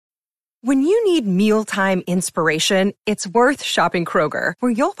When you need mealtime inspiration, it's worth shopping Kroger,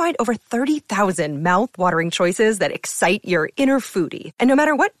 where you'll find over 30,000 mouth-watering choices that excite your inner foodie. And no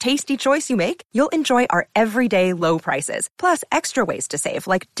matter what tasty choice you make, you'll enjoy our everyday low prices, plus extra ways to save,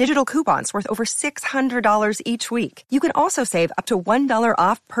 like digital coupons worth over $600 each week. You can also save up to $1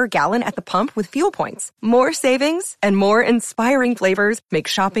 off per gallon at the pump with fuel points. More savings and more inspiring flavors make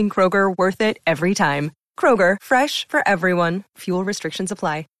shopping Kroger worth it every time. Kroger, fresh for everyone. Fuel restrictions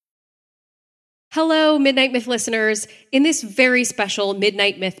apply. Hello, Midnight Myth listeners. In this very special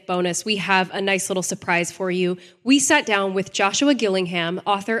Midnight Myth bonus, we have a nice little surprise for you. We sat down with Joshua Gillingham,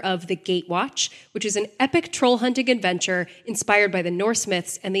 author of The Gatewatch, which is an epic troll hunting adventure inspired by the Norse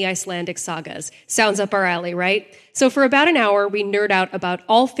myths and the Icelandic sagas. Sounds up our alley, right? So for about an hour, we nerd out about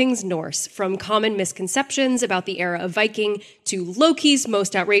all things Norse, from common misconceptions about the era of Viking to Loki's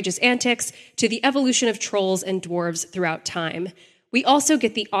most outrageous antics to the evolution of trolls and dwarves throughout time. We also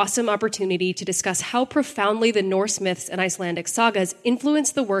get the awesome opportunity to discuss how profoundly the Norse myths and Icelandic sagas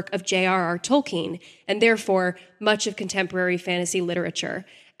influenced the work of J.R.R. Tolkien, and therefore much of contemporary fantasy literature.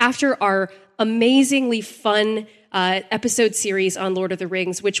 After our amazingly fun episode series on Lord of the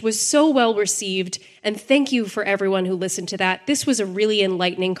Rings, which was so well received, and thank you for everyone who listened to that. This was a really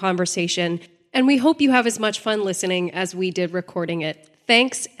enlightening conversation, and we hope you have as much fun listening as we did recording it.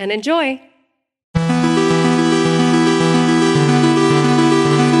 Thanks, and enjoy!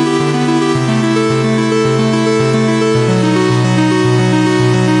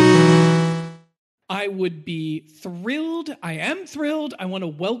 I would be thrilled. I am thrilled. I want to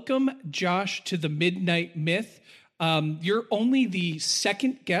welcome Josh to the Midnight Myth. You're only the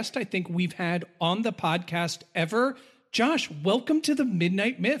second guest I think we've had on the podcast ever. Josh, welcome to the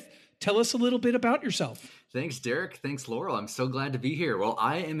Midnight Myth. Tell us a little bit about yourself. Thanks, Derek. Thanks, Laurel. I'm so glad to be here. Well,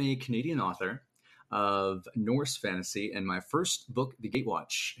 I am a Canadian author of Norse fantasy, and my first book, The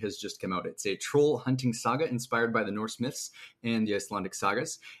Gatewatch, has just come out. It's a troll hunting saga inspired by the Norse myths and the Icelandic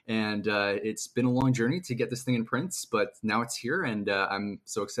sagas, and it's been a long journey to get this thing in print, but now it's here, and I'm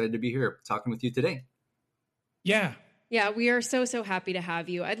so excited to be here talking with you today. Yeah, we are so happy to have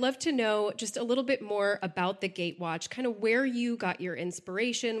you. I'd love to know just a little bit more about the Gatewatch, kind of where you got your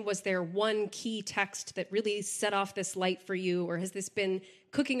inspiration. Was there one key text that really set off this light for you, or has this been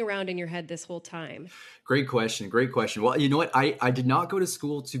cooking around in your head this whole time? Great question. Well, you know what? I did not go to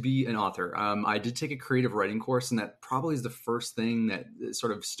school to be an author. I did take a creative writing course, and that probably is the first thing that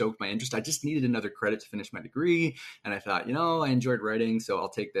sort of stoked my interest. I just needed another credit to finish my degree, and I thought, I enjoyed writing, so I'll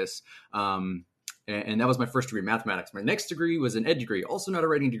take this. And that was my first degree, mathematics. My next degree was an ed degree, also not a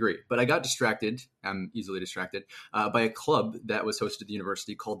writing degree. But I got distracted, I'm easily distracted, by a club that was hosted at the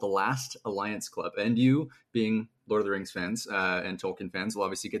university called the Last Alliance Club. And you, being Lord of the Rings fans and Tolkien fans, will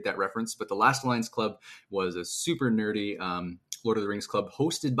obviously get that reference. But the Last Alliance Club was a super nerdy Lord of the Rings club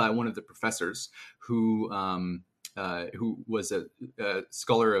hosted by one of the professors who was a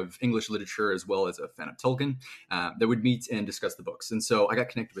scholar of English literature as well as a fan of Tolkien, that would meet and discuss the books. And so I got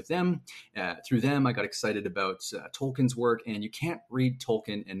connected with them. Through them, I got excited about Tolkien's work. And you can't read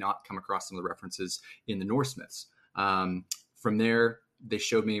Tolkien and not come across some of the references in the Norse myths. From there, they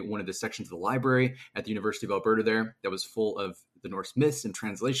showed me one of the sections of the library at the University of Alberta there that was full of the Norse myths and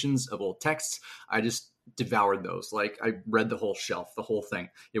translations of old texts. I just devoured those. Like, I read the whole shelf, the whole thing.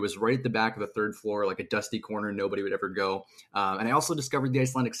 It was right at the back of the third floor, like a dusty corner nobody would ever go. And I also discovered the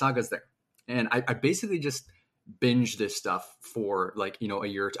Icelandic sagas there. And I basically just binged this stuff for a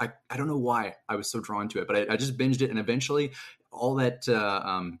year. I don't know why I was so drawn to it, but I just binged it. And eventually all that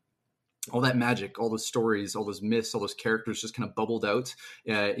magic, all those stories, all those myths, all those characters just kind of bubbled out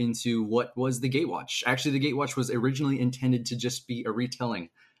into what was the Gatewatch. Actually, the Gatewatch was originally intended to just be a retelling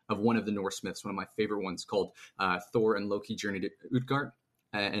of one of the Norse myths, one of my favorite ones, called Thor and Loki Journey to Utgard.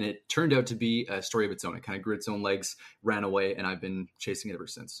 And it turned out to be a story of its own. It kind of grew its own legs, ran away, and I've been chasing it ever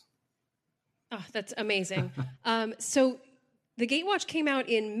since. Oh, that's amazing. So the Gatewatch came out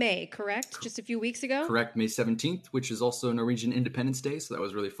in May, correct? Just a few weeks ago? Correct, May 17th, which is also Norwegian Independence Day. So that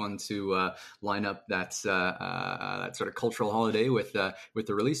was really fun to line up that sort of cultural holiday with the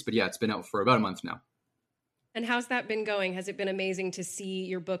release. But yeah, it's been out for about a month now. And how's that been going? Has it been amazing to see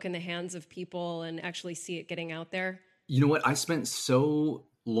your book in the hands of people and actually see it getting out there? You know what? I spent so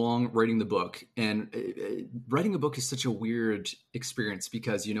long writing the book, and writing a book is such a weird experience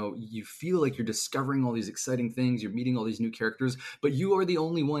because, you feel like you're discovering all these exciting things. You're meeting all these new characters, but you are the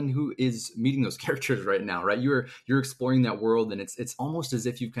only one who is meeting those characters right now, right? You're exploring that world, and it's almost as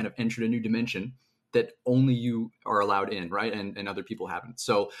if you've kind of entered a new dimension that only you are allowed in, right? And other people haven't.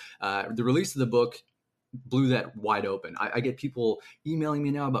 So the release of the book blew that wide open. I get people emailing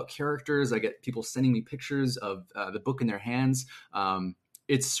me now about characters. I get people sending me pictures of the book in their hands.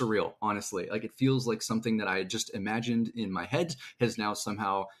 it's surreal, honestly. Like, it feels like something that I just imagined in my head has now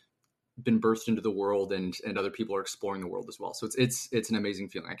somehow been birthed into the world, and other people are exploring the world as well. So it's an amazing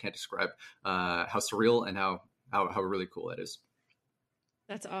feeling. I can't describe how surreal and how really cool that is.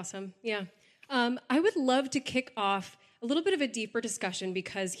 That's awesome. Yeah. I would love to kick off a little bit of a deeper discussion,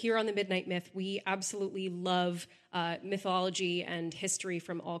 because here on the Midnight Myth, we absolutely love mythology and history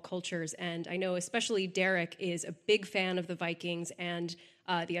from all cultures. And I know especially Derek is a big fan of the Vikings and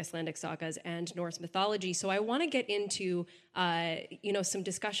the Icelandic sagas and Norse mythology. So I want to get into some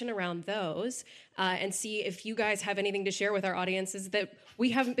discussion around those and see if you guys have anything to share with our audiences that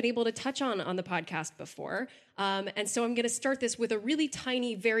we haven't been able to touch on the podcast before. And so I'm going to start this with a really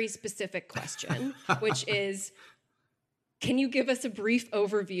tiny, very specific question, which is, can you give us a brief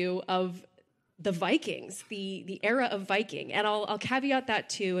overview of the Vikings, the era of Viking? And I'll caveat that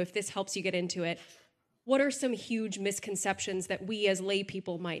too, if this helps you get into it. What are some huge misconceptions that we as lay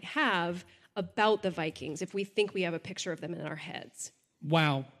people might have about the Vikings if we think we have a picture of them in our heads?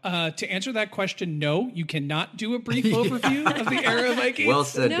 Wow. To answer that question, no, you cannot do a brief overview of the era of Vikings. Well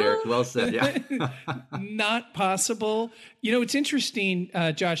said, No. Derek. Well said. Yeah. Not possible. It's interesting,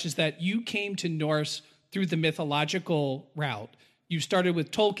 Josh, is that you came to Norse through the mythological route. You started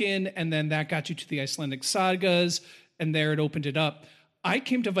with Tolkien, and then that got you to the Icelandic sagas, and there it opened it up. I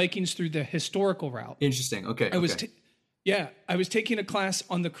came to Vikings through the historical route. Interesting. Okay. I was taking a class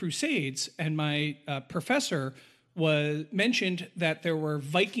on the Crusades, and my professor mentioned that there were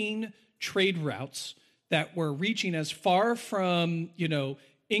Viking trade routes that were reaching as far from,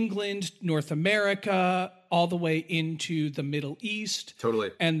 England, North America, all the way into the Middle East.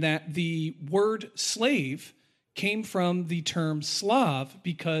 Totally. And that the word slave came from the term Slav,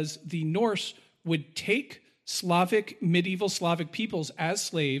 because the Norse would take medieval Slavic peoples as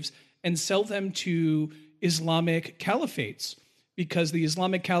slaves and sell them to Islamic caliphates, because the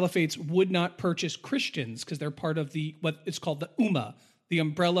Islamic caliphates would not purchase Christians because they're part of what is called the Ummah, the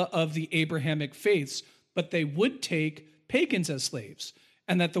umbrella of the Abrahamic faiths, but they would take pagans as slaves.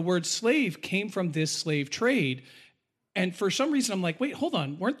 And that the word slave came from this slave trade. And for some reason, I'm like, wait, hold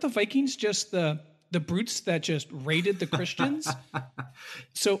on. Weren't the Vikings just the brutes that just raided the Christians?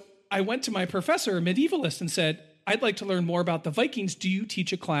 So I went to my professor, a medievalist, and said, I'd like to learn more about the Vikings. Do you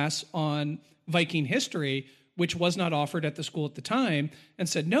teach a class on Viking history, which was not offered at the school at the time? And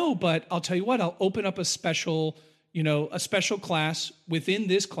said, no, but I'll tell you what, I'll open up a special class within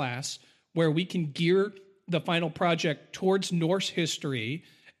this class where we can gear the final project towards Norse history,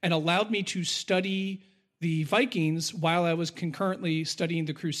 and allowed me to study the Vikings while I was concurrently studying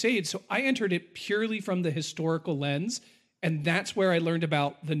the Crusades. So I entered it purely from the historical lens. And that's where I learned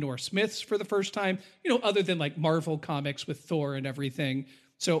about the Norse myths for the first time, other than like Marvel comics with Thor and everything.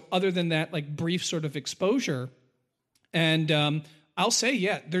 So other than that, like brief sort of exposure. And I'll say,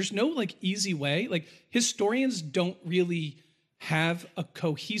 yeah, there's no like easy way. Like, historians don't really have a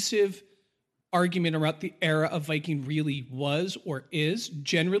cohesive argument about the era of Viking really was or is.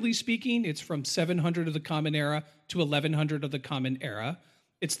 Generally speaking, it's from 700 of the Common Era to 1100 of the Common Era.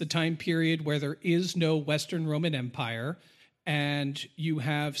 It's the time period where there is no Western Roman Empire, and you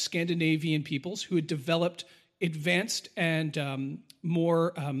have Scandinavian peoples who had developed advanced and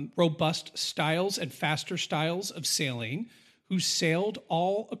more robust styles and faster styles of sailing, who sailed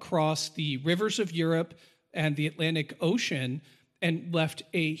all across the rivers of Europe and the Atlantic Ocean and left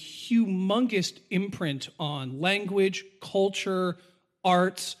a humongous imprint on language, culture,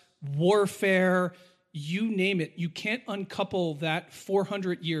 arts, warfare, you name it. You can't uncouple that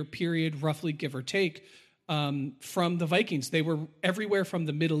 400-year period, roughly give or take, from the Vikings. They were everywhere from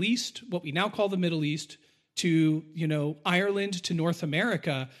the Middle East, what we now call the Middle East, to, Ireland, to North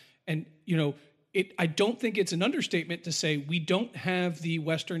America. And, I don't think it's an understatement to say we don't have the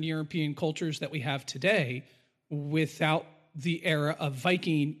Western European cultures that we have today without the era of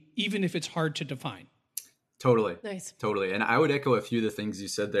Viking, even if it's hard to define. Totally. Nice. Totally. And I would echo a few of the things you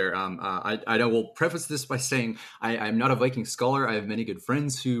said there. I will preface this by saying I'm not a Viking scholar. I have many good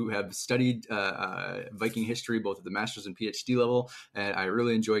friends who have studied Viking history, both at the master's and PhD level, and I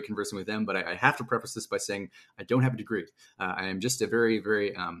really enjoy conversing with them. But I have to preface this by saying I don't have a degree. I am just a very,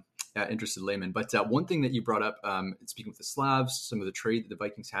 very interested layman. But one thing that you brought up, speaking with the Slavs, some of the trade that the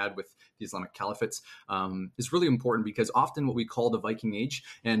Vikings had with the Islamic caliphates, is really important, because often what we call the Viking Age,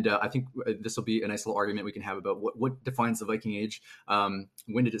 and I think this will be a nice little argument we can have about what defines the Viking Age.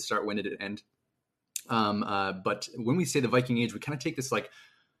 When did it start? When did it end? But when we say the Viking Age, we kind of take this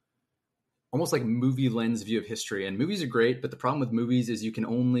almost like movie lens view of history. And movies are great, but the problem with movies is you can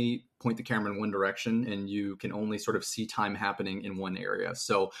only point the camera in one direction, and you can only sort of see time happening in one area.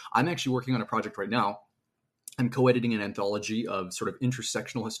 So I'm actually working on a project right now I'm co-editing an anthology of sort of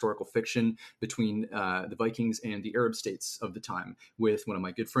intersectional historical fiction between the Vikings and the Arab states of the time, with one of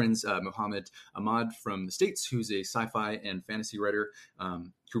my good friends, Mohammed Ahmad from the States, who's a sci-fi and fantasy writer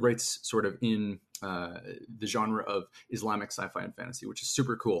who writes sort of in the genre of Islamic sci-fi and fantasy, which is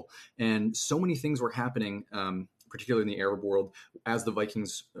super cool. And so many things were happening, particularly in the Arab world, as the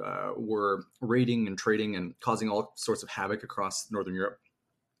Vikings were raiding and trading and causing all sorts of havoc across Northern Europe.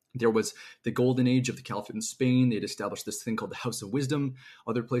 There was the golden age of the Caliphate in Spain. They'd established this thing called the House of Wisdom.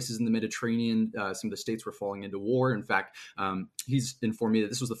 Other places in the Mediterranean, some of the states were falling into war. In fact, he's informed me that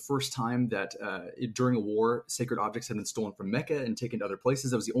this was the first time that during a war, sacred objects had been stolen from Mecca and taken to other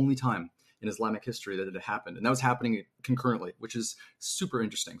places. That was the only time in Islamic history that it had happened. And that was happening concurrently, which is super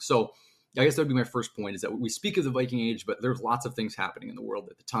interesting. So I guess that would be my first point, is that we speak of the Viking Age, but there's lots of things happening in the world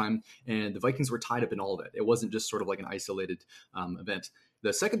at the time. And the Vikings were tied up in all of it. It wasn't just sort of like an isolated event.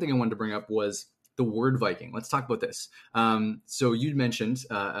 The second thing I wanted to bring up was the word Viking. Let's talk about this. So you'd mentioned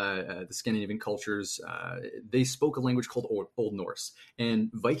the Scandinavian cultures. They spoke a language called Old Norse. And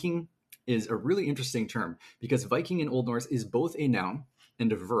Viking is a really interesting term because Viking in Old Norse is both a noun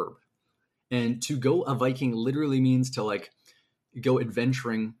and a verb. And to go a Viking literally means to like go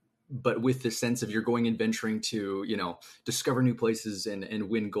adventuring, but with the sense of you're going adventuring to, discover new places and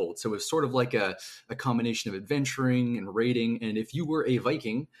win gold. So it's sort of like a combination of adventuring and raiding. And if you were a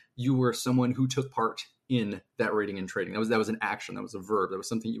Viking, you were someone who took part in that raiding and trading. That was an action. That was a verb. That was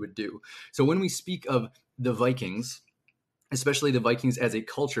something you would do. So when we speak of the Vikings, especially the Vikings as a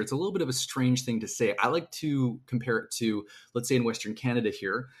culture, it's a little bit of a strange thing to say. I like to compare it to, let's say in Western Canada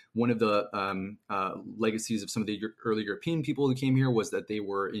here, one of the legacies of some of the early European people who came here was that they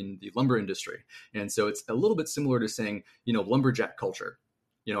were in the lumber industry. And so it's a little bit similar to saying, lumberjack culture.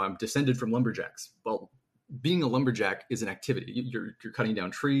 I'm descended from lumberjacks. Well, being a lumberjack is an activity. You're cutting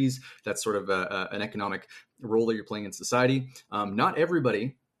down trees. That's sort of an economic role that you're playing in society. Not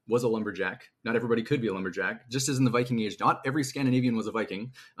everybody was a lumberjack. Not everybody could be a lumberjack. Just as in the Viking Age, not every Scandinavian was a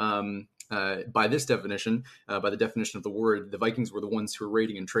Viking. By this definition, by the definition of the word, the Vikings were the ones who were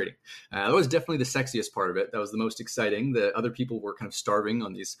raiding and trading. That was definitely the sexiest part of it. That was the most exciting. The other people were kind of starving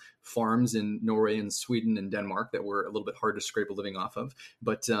on these farms in Norway and Sweden and Denmark that were a little bit hard to scrape a living off of.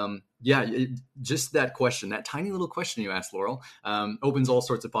 But just that question, that tiny little question you asked, Laurel, opens all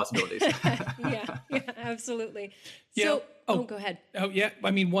sorts of possibilities. yeah, absolutely. So, go ahead. Oh, yeah.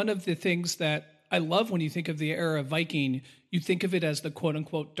 I mean, one of the things that I love when you think of the era of Viking, you think of it as the quote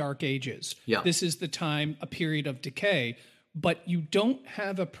unquote dark ages. Yeah. This is the time, a period of decay, but you don't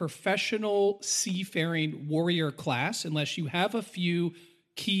have a professional seafaring warrior class unless you have a few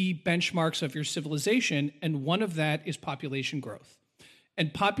key benchmarks of your civilization. And one of that is population growth.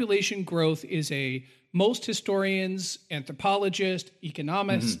 And population growth is most historians, anthropologists,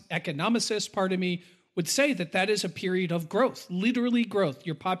 economicists, would say that is a period of growth, literally growth.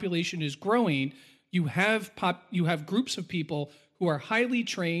 Your population is growing. You have groups of people who are highly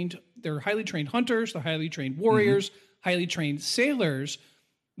trained. They're highly trained hunters, they're highly trained warriors, highly trained sailors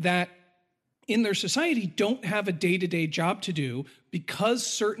that in their society don't have a day-to-day job to do because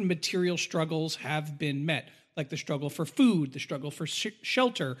certain material struggles have been met, like the struggle for food, the struggle for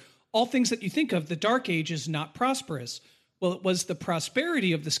shelter, all things that you think of. The Dark Age is not prosperous. Well, it was the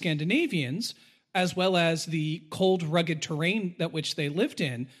prosperity of the Scandinavians, as well as the cold, rugged terrain that which they lived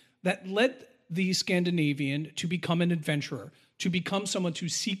in, that led the Scandinavian to become an adventurer, to become someone to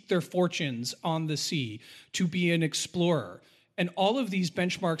seek their fortunes on the sea, to be an explorer. And all of these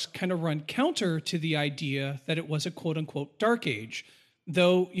benchmarks kind of run counter to the idea that it was a quote-unquote dark age,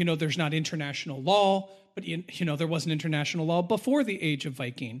 though, there's not international law, but, there wasn't international law before the age of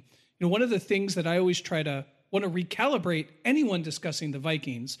Viking. One of the things that I always want to recalibrate anyone discussing the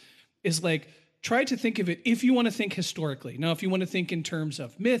Vikings is try to think of it if you want to think historically. Now, if you want to think in terms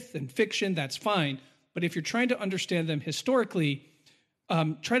of myth and fiction, that's fine. But if you're trying to understand them historically,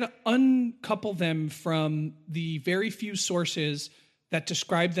 try to uncouple them from the very few sources that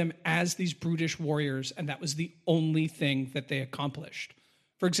describe them as these brutish warriors, and that was the only thing that they accomplished.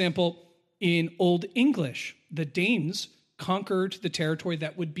 For example, in Old English, the Danes conquered the territory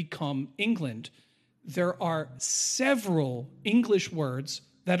that would become England. There are several English words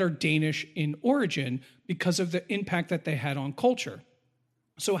that are Danish in origin because of the impact that they had on culture.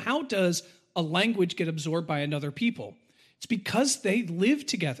 So how does a language get absorbed by another people? It's because they live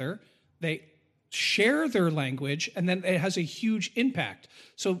together, they share their language, and then it has a huge impact.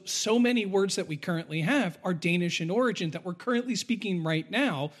 So many words that we currently have are Danish in origin that we're currently speaking right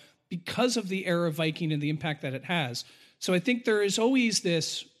now because of the era of Viking and the impact that it has. So I think there is always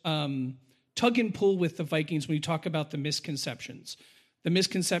this tug and pull with the Vikings when you talk about the misconceptions. The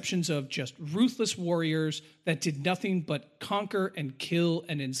misconceptions of just ruthless warriors that did nothing but conquer and kill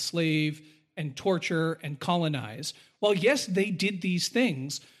and enslave and torture and colonize. Well, yes, they did these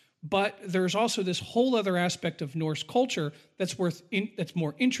things, but there's also this whole other aspect of Norse culture that's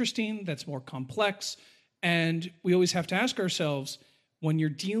more interesting, that's more complex. And we always have to ask ourselves, when you're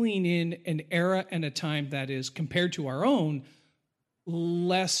dealing in an era and a time that is, compared to our own,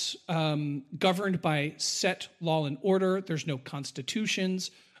 less governed by set law and order, there's no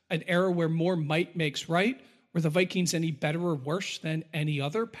constitutions, an era where more might makes right, were the Vikings any better or worse than any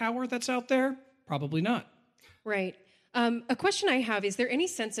other power that's out there? Probably not. Right. A question I have, is there any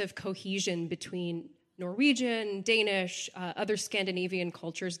sense of cohesion between Norwegian, Danish, other Scandinavian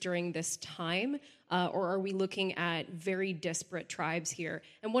cultures during this time? Or are we looking at very disparate tribes here?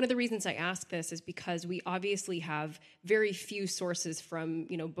 And one of the reasons I ask this is because we obviously have very few sources from,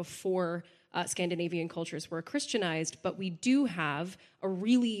 before Scandinavian cultures were Christianized, but we do have a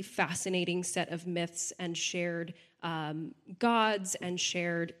really fascinating set of myths and shared gods and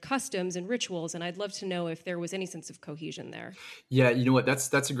shared customs and rituals. And I'd love to know if there was any sense of cohesion there. Yeah, you know what?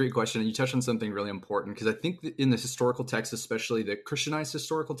 That's a great question. And you touched on something really important, because I think that in the historical texts, especially the Christianized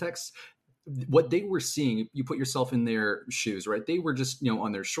historical texts, what they were seeing, you put yourself in their shoes, right? They were just,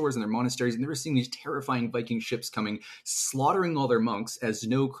 on their shores and their monasteries, and they were seeing these terrifying Viking ships coming, slaughtering all their monks, as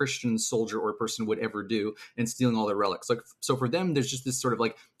no Christian soldier or person would ever do, and stealing all their relics. So for them, there's just this sort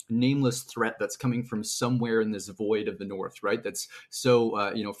of nameless threat that's coming from somewhere in this void of the north, right? That's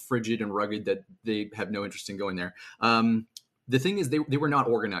so, frigid and rugged that they have no interest in going there. The thing is, they were not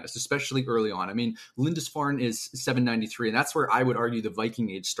organized, especially early on. I mean, Lindisfarne is 793, and that's where I would argue the Viking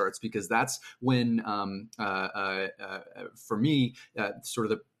Age starts, because that's when, for me, sort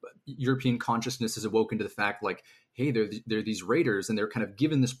of the European consciousness is awoken to the fact, hey, they're these raiders, and they're kind of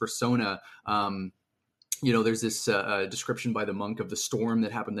given this persona. There's this description by the monk of the storm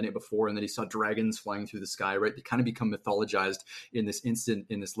that happened the night before, and then he saw dragons flying through the sky, right? They kind of become mythologized in this instant,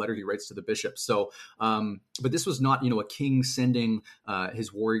 in this letter he writes to the bishop. So, but this was not, a king sending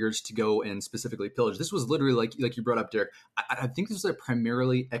his warriors to go and specifically pillage. This was literally, like you brought up, Derek, I think this was a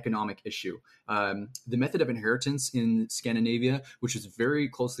primarily economic issue. The method of inheritance in Scandinavia, which is very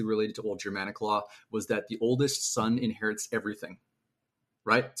closely related to old Germanic law, was that the oldest son inherits everything.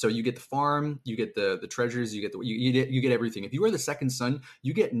 Right, so you get the farm, you get the treasures, you get everything. If you are the second son,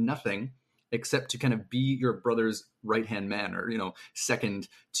 you get nothing except to kind of be your brother's right-hand man, or second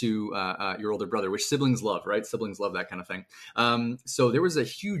to your older brother, which siblings love, right? Siblings love that kind of thing. So there was a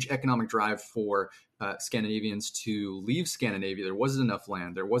huge economic drive for Scandinavians to leave Scandinavia. There wasn't enough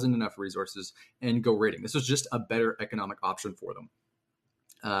land, there wasn't enough resources, and go raiding. This was just a better economic option for them.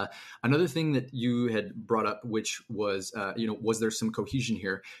 Another thing that you had brought up, which was, was there some cohesion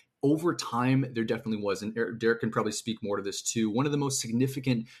here? Over time, there definitely was, and Derek can probably speak more to this too. One of the most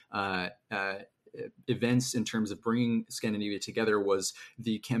significant events in terms of bringing Scandinavia together was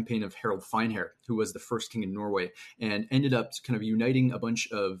the campaign of Harald Finehair, who was the first king in Norway, and ended up kind of uniting a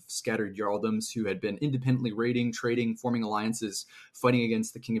bunch of scattered jarldoms who had been independently raiding, trading, forming alliances, fighting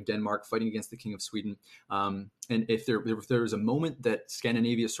against the king of Denmark, fighting against the king of Sweden. And if there was a moment that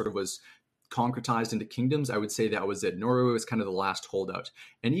Scandinavia sort of was concretized into kingdoms, I would say that was it. Norway was kind of the last holdout.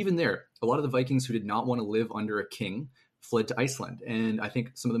 And even there, a lot of the Vikings who did not want to live under a king fled to Iceland. And I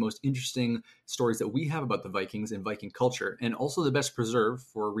think some of the most interesting stories that we have about the Vikings and Viking culture, and also the best preserved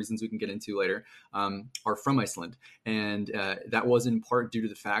for reasons we can get into later, are from Iceland. And that was in part due to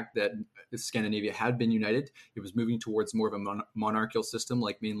the fact that Scandinavia had been united. It was moving towards more of a monarchical system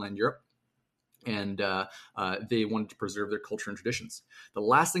like mainland Europe. And they wanted to preserve their culture and traditions. The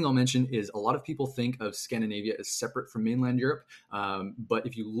last thing I'll mention is a lot of people think of Scandinavia as separate from mainland Europe. But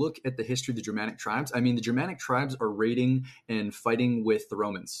if you look at the history of the Germanic tribes, the Germanic tribes are raiding and fighting with the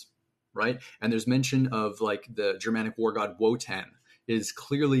Romans, right? And there's mention of the Germanic war god Wotan is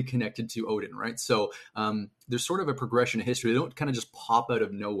clearly connected to Odin, right? So there's sort of a progression of history. They don't kind of just pop out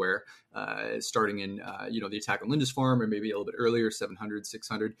of nowhere, starting in, the attack on Lindisfarne, or maybe a little bit earlier, 700,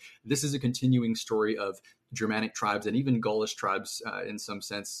 600. This is a continuing story of Germanic tribes and even Gaulish tribes, in some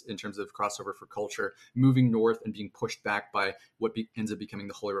sense, in terms of crossover for culture, moving north and being pushed back by what ends up becoming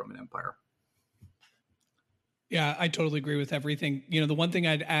the Holy Roman Empire. Yeah, I totally agree with everything. The one thing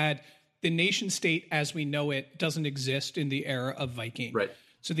I'd add, the nation state as we know it doesn't exist in the era of Viking. Right.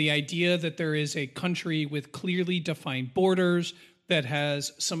 So the idea that there is a country with clearly defined borders that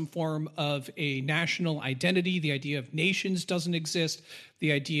has some form of a national identity, the idea of nations doesn't exist.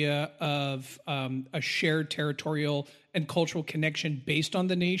 The idea of a shared territorial and cultural connection based on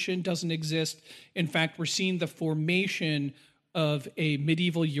the nation doesn't exist. In fact, we're seeing the formation of a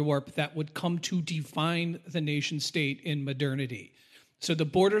medieval Europe that would come to define the nation state in modernity. So the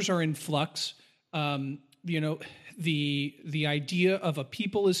borders are in flux. The idea of a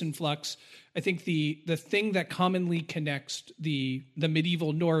people is in flux. I think the thing that commonly connects the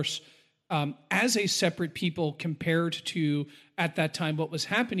medieval Norse as a separate people compared to at that time what was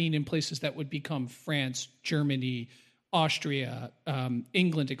happening in places that would become France, Germany, Austria,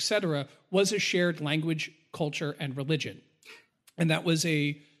 England, etc., was a shared language, culture, and religion. And that was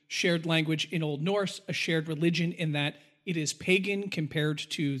a shared language in Old Norse, a shared religion in that it is pagan compared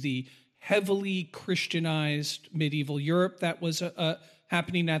to the heavily Christianized medieval Europe that was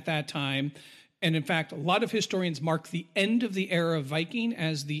happening at that time. And in fact, a lot of historians mark the end of the era of Viking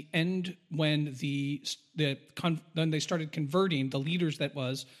as the end when when they started converting the leaders that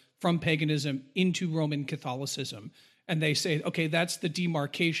was from paganism into Roman Catholicism. And they say, okay, that's the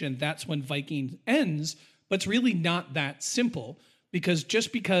demarcation. That's when Viking ends. But it's really not that simple, because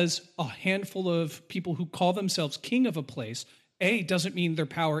just because a handful of people who call themselves king of a place, A, doesn't mean their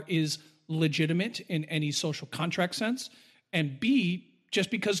power is legitimate in any social contract sense, and B, just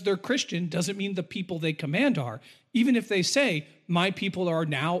because they're Christian doesn't mean the people they command are. Even if they say, my people are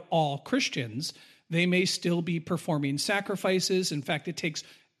now all Christians, they may still be performing sacrifices. In fact, it takes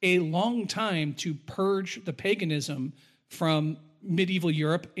a long time to purge the paganism from medieval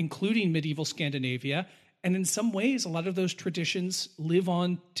Europe, including medieval Scandinavia. And in some ways, a lot of those traditions live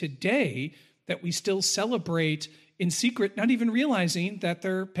on today that we still celebrate in secret, not even realizing that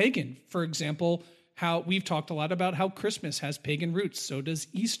they're pagan. For example, how we've talked a lot about how Christmas has pagan roots, so does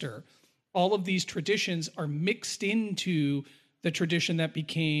Easter. All of these traditions are mixed into the tradition that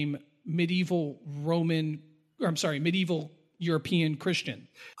became medieval European Christian.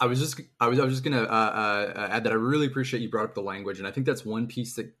 I was just going to add that I really appreciate you brought up the language, and I think that's one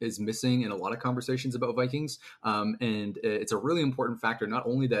piece that is missing in a lot of conversations about Vikings. And it's a really important factor. Not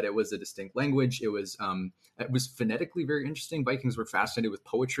only that it was a distinct language, it was phonetically very interesting. Vikings were fascinated with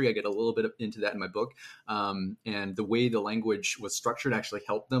poetry. I get a little bit into that in my book, and the way the language was structured actually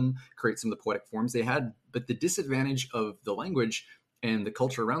helped them create some of the poetic forms they had. But the disadvantage of the language and the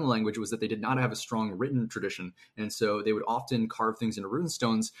culture around the language was that they did not have a strong written tradition. And so they would often carve things into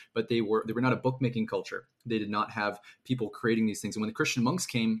runestones, but they were not a bookmaking culture. They did not have people creating these things. And when the Christian monks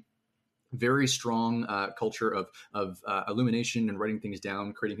came, very strong culture of illumination and writing things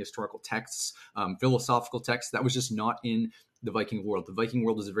down, creating historical texts, philosophical texts. That was just not in the Viking world. The Viking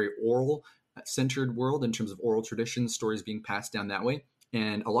world is a very oral centered world in terms of oral traditions, stories being passed down that way.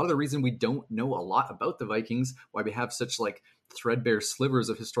 And a lot of the reason we don't know a lot about the Vikings, why we have such threadbare slivers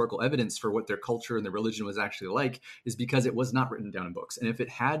of historical evidence for what their culture and their religion was actually like, is because it was not written down in books. And if it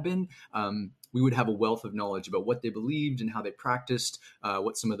had been, we would have a wealth of knowledge about what they believed and how they practiced,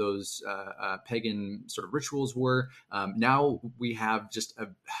 what some of those pagan sort of rituals were. Now we have just,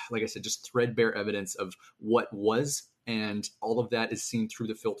 like I said, just threadbare evidence of what was, and all of that is seen through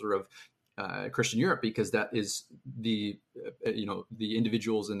the filter of Christian Europe, because that is the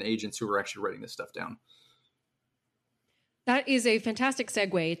individuals and the agents who were actually writing this stuff down. That is a fantastic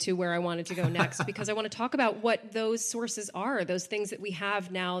segue to where I wanted to go next, because I want to talk about what those sources are, those things that we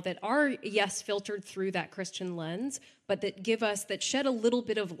have now that are, yes, filtered through that Christian lens, but that shed a little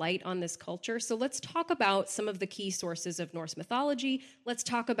bit of light on this culture. So let's talk about some of the key sources of Norse mythology. Let's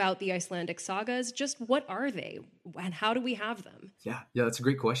talk about the Icelandic sagas. Just what are they and how do we have them? Yeah, that's a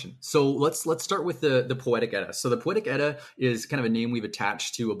great question. So let's start with the Poetic Edda. So the Poetic Edda is kind of a name we've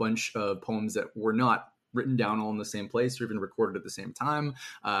attached to a bunch of poems that were not written down all in the same place or even recorded at the same time,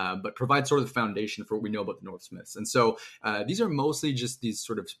 but provide sort of the foundation for what we know about the Norse myths. And so these are mostly just these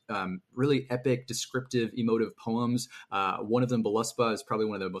sort of really epic, descriptive, emotive poems. One of them, Beluspa, is probably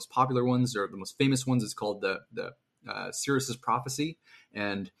one of the most popular ones, or the most famous ones. Is called the Cirrus's Prophecy.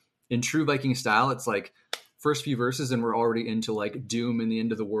 And in true Viking style, it's first few verses and we're already into doom and the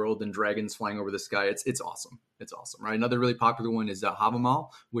end of the world and dragons flying over the sky. It's awesome. It's awesome, right? Another really popular one is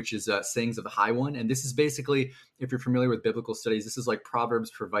Havamal, which is Sayings of the High One. And this is basically, if you're familiar with biblical studies, this is like Proverbs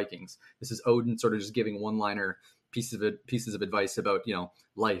for Vikings. This is Odin sort of just giving one-liner pieces of advice about,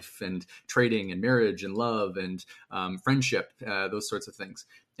 life and trading and marriage and love and friendship, those sorts of things.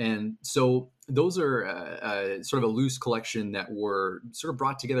 And so those are sort of a loose collection that were sort of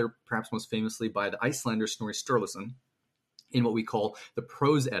brought together, perhaps most famously by the Icelander Snorri Sturluson, in what we call the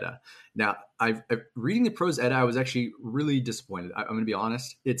Prose Edda. Now, reading the Prose Edda, I was actually really disappointed. I'm going to be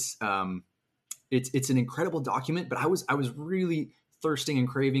honest. It's an incredible document, but I was really thirsting and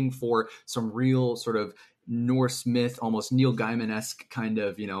craving for some real sort of Norse myth, almost Neil Gaiman-esque kind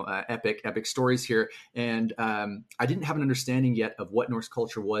of, epic stories here. And I didn't have an understanding yet of what Norse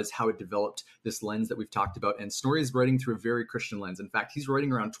culture was, how it developed this lens that we've talked about. And Snorri is writing through a very Christian lens. In fact, he's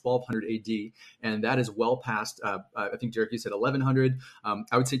writing around 1200 AD, and that is well past, I think, Derek, you said 1100.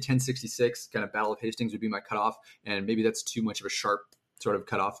 I would say 1066, kind of Battle of Hastings would be my cutoff. And maybe that's too much of a sharp sort of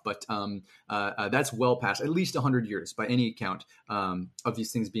cutoff, but that's well past at least 100 years by any account of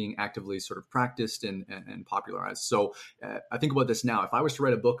these things being actively sort of practiced and popularized. So I think about this now. If I was to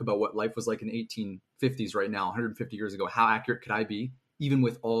write a book about what life was like in 1850s right now, 150 years ago, how accurate could I be, even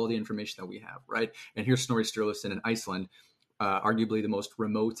with all the information that we have, right? And here's Snorri Sturluson in Iceland, arguably the most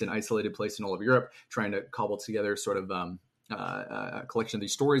remote and isolated place in all of Europe, trying to cobble together sort of a collection of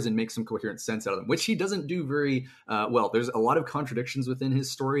these stories and make some coherent sense out of them, which he doesn't do very well. There's a lot of contradictions within his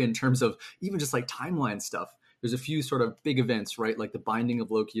story in terms of even just like timeline stuff. There's a few sort of big events, right? Like the binding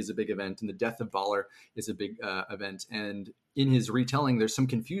of Loki is a big event, and the death of Balor is a big event. And in his retelling, there's some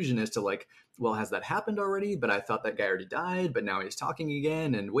confusion as to like, well, has that happened already? But I thought that guy already died, but now he's talking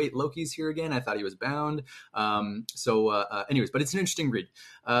again. And wait, Loki's here again. I thought he was bound. Anyways, but it's an interesting read.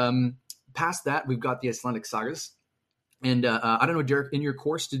 Past that, we've got the Icelandic sagas. And I don't know, Derek, in your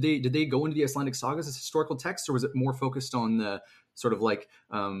course, did they go into the Icelandic sagas as historical texts, or was it more focused on the sort of like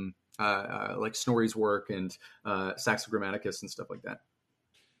Snorri's work and Saxo Grammaticus and stuff like that?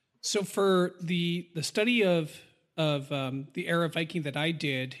 So for the study of the era Viking that I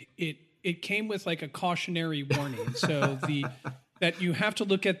did, it came with like a cautionary warning. So that you have to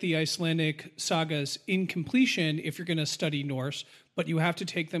look at the Icelandic sagas in completion if you're going to study Norse, but you have to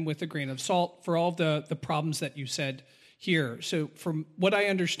take them with a grain of salt for all the problems that you said here. So from what I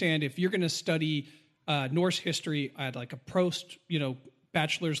understand, if you're going to study Norse history at like a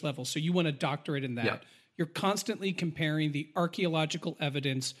bachelor's level, so you want a doctorate in that, yeah, you're constantly comparing the archaeological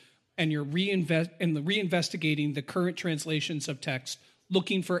evidence and you're reinvestigating the current translations of text,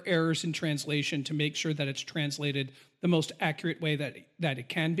 looking for errors in translation to make sure that it's translated the most accurate way that it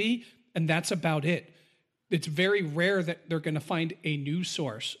can be. And that's about it. It's very rare that they're going to find a new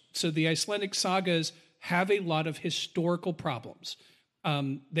source. So the Icelandic sagas have a lot of historical problems.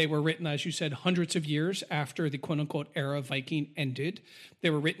 They were written, as you said, hundreds of years after the quote-unquote era of Viking ended.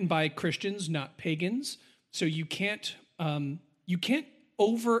 They were written by Christians, not pagans. So you can't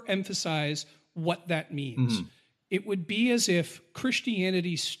overemphasize what that means. Mm-hmm. It would be as if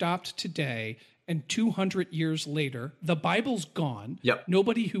Christianity stopped today and 200 years later, the Bible's gone. Yep.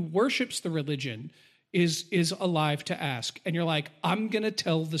 Nobody who worships the religion is alive to ask. And you're like, I'm going to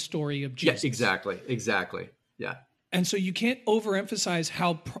tell the story of Jesus. Yeah, exactly. Yeah. And so you can't overemphasize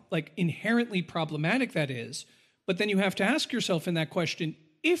how inherently problematic that is. But then you have to ask yourself in that question,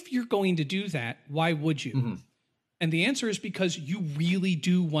 if you're going to do that, why would you? Mm-hmm. And the answer is because you really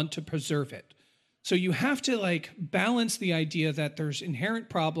do want to preserve it. So you have to balance the idea that there's inherent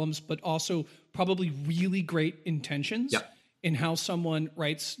problems, but also probably really great intentions. Yep. In how someone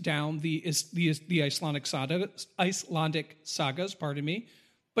writes down the Icelandic sagas, pardon me.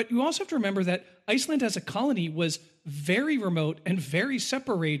 But you also have to remember that Iceland as a colony was very remote and very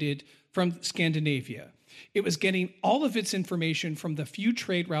separated from Scandinavia. It was getting all of its information from the few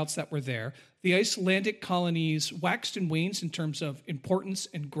trade routes that were there. The Icelandic colonies waxed and waned in terms of importance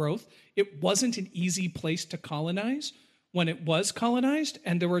and growth. It wasn't an easy place to colonize when it was colonized,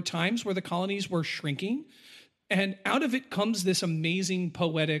 and there were times where the colonies were shrinking. And out of it comes this amazing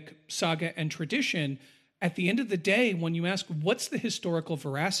poetic saga and tradition. At the end of the day, when you ask, what's the historical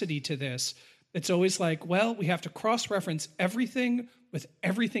veracity to this? It's always like, well, we have to cross-reference everything with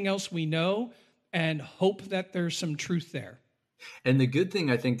everything else we know and hope that there's some truth there. And the good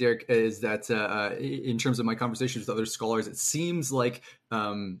thing, I think, Derek, is that in terms of my conversations with other scholars, it seems like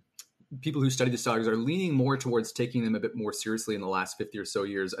people who study the sagas are leaning more towards taking them a bit more seriously in the last 50 or so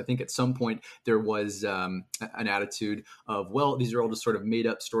years. I think at some point there was an attitude of, well, these are all just sort of made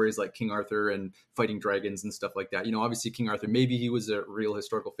up stories like King Arthur and fighting dragons and stuff like that. You know, obviously King Arthur, maybe he was a real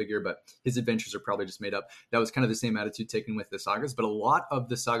historical figure, but his adventures are probably just made up. That was kind of the same attitude taken with the sagas. But a lot of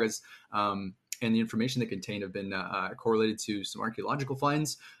the sagas and the information they contain have been correlated to some archaeological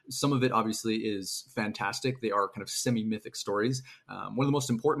finds. Some of it obviously is fantastic. They are kind of semi-mythic stories. One of the most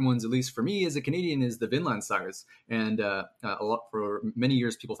important ones, at least for me as a Canadian, is the Vinland sagas. And for many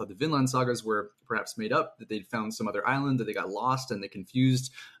years, people thought the Vinland sagas were perhaps made up, that they'd found some other island, that they got lost and they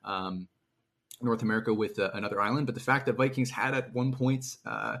confused North America with another island. But the fact that Vikings had at one point,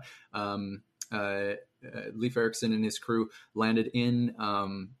 Leif Erikson and his crew landed in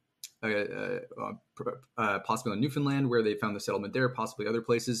possibly on Newfoundland, where they found the settlement there, possibly other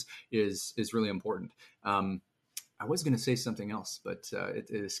places, is really important. I was going to say something else, but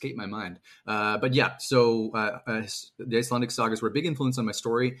it escaped my mind. But yeah, so the Icelandic sagas were a big influence on my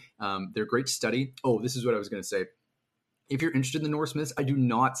story. They're great to study. Oh, this is what I was going to say. If you're interested in the Norse myths, I do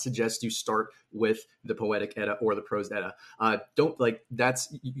not suggest you start with the Poetic Edda or the Prose Edda. Don't like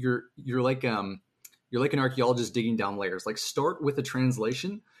that's you're like an archaeologist digging down layers. Like start with a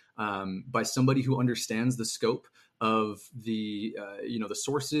translation by somebody who understands the scope of the the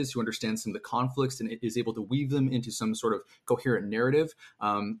sources, who understands some of the conflicts and is able to weave them into some sort of coherent narrative.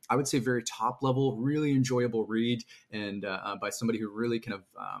 I would say very top level, really enjoyable read, and by somebody who really kind of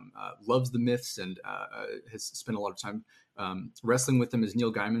loves the myths and has spent a lot of time wrestling with them is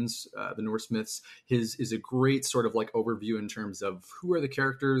Neil Gaiman's The Norse Myths. His is a great sort of like overview in terms of who are the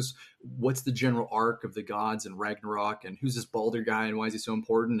characters, what's the general arc of the gods and Ragnarok, and who's this Balder guy and why is he so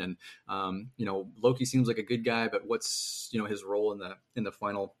important? And Loki seems like a good guy, but what's his role in the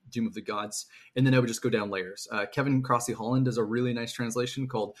final doom of the gods? And then I would just go down layers. Kevin Crossley Holland does a really nice translation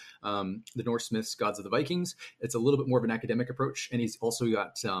called The Norse Myths, Gods of the Vikings. It's a little bit more of an academic approach, and he's also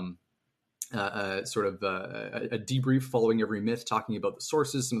got a debrief following every myth, talking about the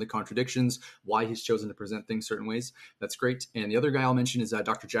sources, some of the contradictions, why he's chosen to present things certain ways. That's great. And the other guy I'll mention is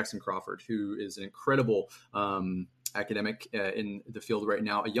Dr. Jackson Crawford, who is an incredible academic in the field right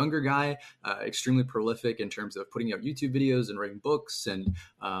now, a younger guy, extremely prolific in terms of putting out YouTube videos and writing books and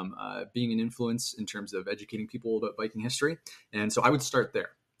being an influence in terms of educating people about Viking history. And so I would start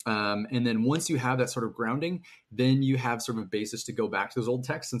there. And then once you have that sort of grounding, then you have sort of a basis to go back to those old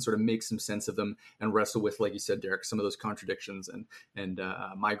texts and sort of make some sense of them and wrestle with, like you said, Derek, some of those contradictions and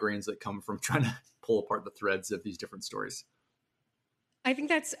migraines that come from trying to pull apart the threads of these different stories. I think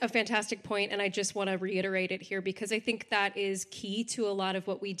that's a fantastic point, and I just want to reiterate it here because I think that is key to a lot of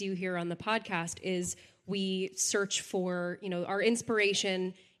what we do here on the podcast is we search for, our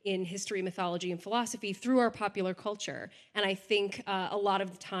inspiration in history, mythology, and philosophy through our popular culture. And I think a lot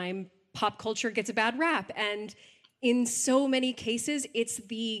of the time, pop culture gets a bad rap. And in so many cases, it's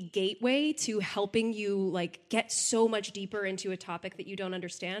the gateway to helping you get so much deeper into a topic that you don't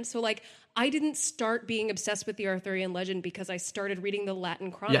understand. So I didn't start being obsessed with the Arthurian legend because I started reading the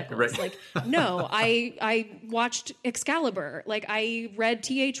Latin Chronicles. Yeah, right. No, I watched Excalibur. I read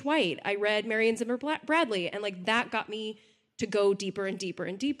T.H. White. I read Marion Zimmer Bradley. And that got me to go deeper and deeper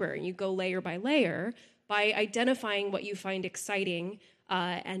and deeper. And you go layer by layer by identifying what you find exciting.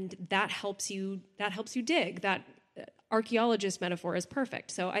 And that helps you dig. That archaeologist metaphor is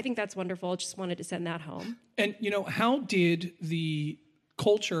perfect. So I think that's wonderful. Just wanted to send that home. And, how did the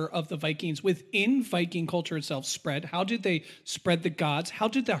culture of the Vikings within Viking culture itself spread? How did they spread the gods? How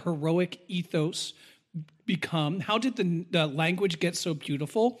did the heroic ethos become? How did the language get so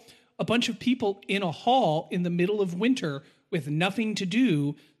beautiful? A bunch of people in a hall in the middle of winter with nothing to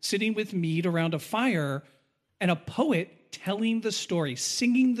do, sitting with mead around a fire, and a poet telling the story,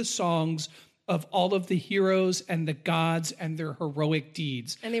 singing the songs of all of the heroes and the gods and their heroic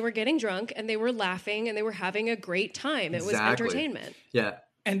deeds. And they were getting drunk and they were laughing and they were having a great time. It was entertainment. Yeah.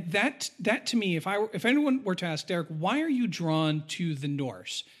 And that to me, if anyone were to ask Derek, why are you drawn to the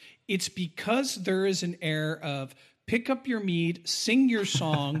Norse? It's because there is an air of pick up your mead, sing your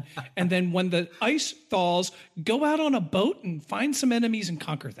song, and then when the ice thaws, go out on a boat and find some enemies and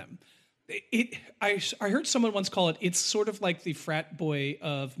conquer them. I heard someone once call it's sort of like the frat boy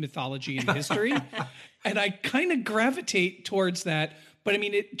of mythology and history. And I kind of gravitate towards that. But I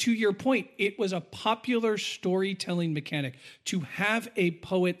mean, to your point, it was a popular storytelling mechanic to have a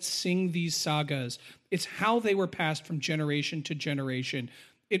poet sing these sagas. It's how they were passed from generation to generation.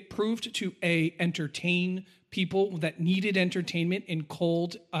 It proved to entertain people that needed entertainment in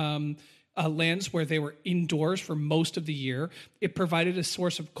cold lands where they were indoors for most of the year. It provided a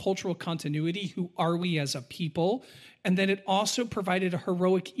source of cultural continuity. Who are we as a people? And then it also provided a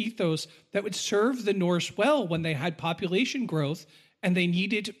heroic ethos that would serve the Norse well when they had population growth and they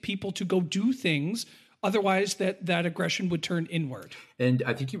needed people to go do things. Otherwise, that aggression would turn inward. And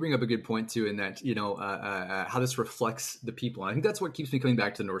I think you bring up a good point, too, in that, how this reflects the people. And I think that's what keeps me coming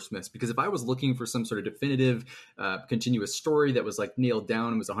back to Norse myths, because if I was looking for some sort of definitive, continuous story that was nailed down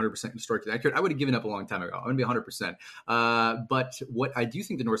and was 100% historically accurate, I would have given up a long time ago. I'm going to be 100%. But what I do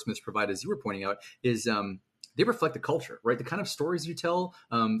think the Norse myths provide, as you were pointing out, is they reflect the culture, right? The kind of stories you tell,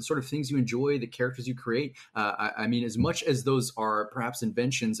 the sort of things you enjoy, the characters you create. I mean, as much as those are perhaps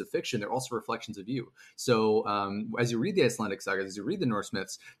inventions of fiction, they're also reflections of you. So as you read the Icelandic sagas, as you read the Norse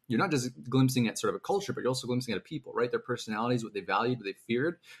myths, you're not just glimpsing at sort of a culture, but you're also glimpsing at a people, right? Their personalities, what they valued, what they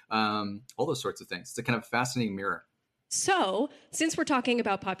feared, all those sorts of things. It's a kind of fascinating mirror. So, since we're talking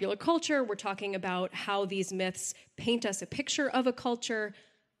about popular culture, we're talking about how these myths paint us a picture of a culture.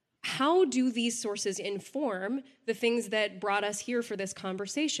 how do these sources inform the things that brought us here for this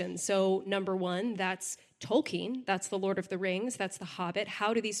conversation? So, number one, that's Tolkien, that's the Lord of the Rings, that's the Hobbit.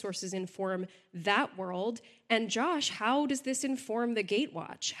 How do these sources inform that world? And Josh, how does this inform the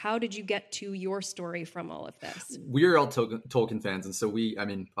Gatewatch? How did you get to your story from all of this? We're all Tolkien fans, and so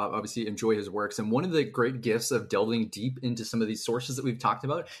obviously enjoy his works. And one of the great gifts of delving deep into some of these sources that we've talked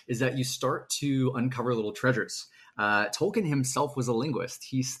about is that you start to uncover little treasures. Tolkien himself was a linguist.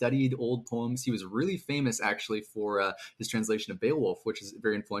 He studied old poems. He was really famous, actually, for his translation of Beowulf, which is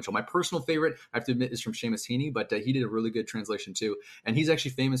very influential. My personal favorite, I have to admit, is from Seamus Heaney, but he did a really good translation too. And he's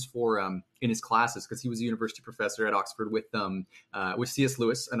actually famous for in his classes, because he was a university professor at Oxford with C.S.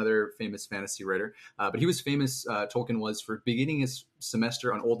 Lewis, another famous fantasy writer. But he was famous, Tolkien was, for beginning his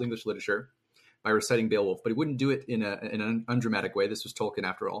semester on Old English literature by reciting Beowulf, but he wouldn't do it in an undramatic way. This was Tolkien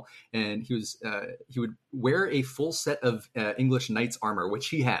after all. And he would wear a full set of English knight's armor, which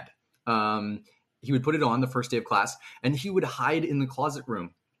he had. He would put it on the first day of class, and he would hide in the closet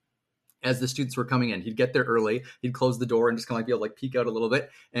room as the students were coming in. He'd get there early, he'd close the door and just kind of be able to peek out a little bit.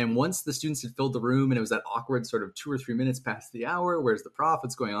 And once the students had filled the room and it was that awkward sort of 2 or 3 minutes past the hour, where's the prof,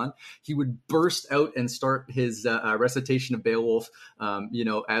 what's going on, he would burst out and start his recitation of Beowulf,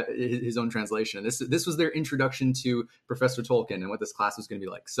 at his own translation. And this was their introduction to Professor Tolkien and what this class was going to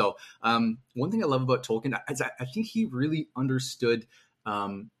be like. So one thing I love about Tolkien is I think he really understood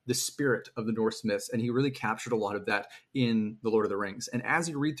the spirit of the Norse myths, and he really captured a lot of that in The Lord of the Rings. And as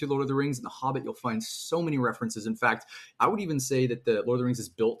you read through Lord of the Rings and The Hobbit, you'll find so many references. In fact, I would even say that the Lord of the Rings is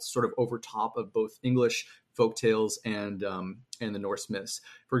built sort of over top of both English folktales and the Norse myths.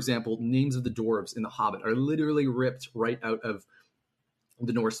 For example, names of the dwarves in The Hobbit are literally ripped right out of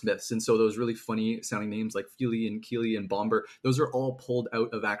the Norse myths. And so those really funny sounding names like Fili and Kili and Bomber, those are all pulled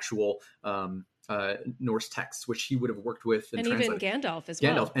out of actual Norse texts, which he would have worked with and translated. Even Gandalf as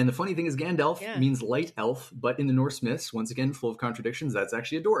well. Gandalf. And the funny thing is Gandalf means light elf, but in the Norse myths, once again, full of contradictions, that's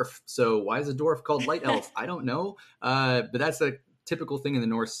actually a dwarf. So why is a dwarf called light elf? I don't know. But that's a typical thing in the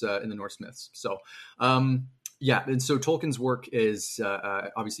Norse myths. So, and so Tolkien's work is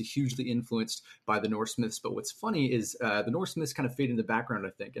obviously hugely influenced by the Norse myths. But what's funny is the Norse myths kind of fade in the background,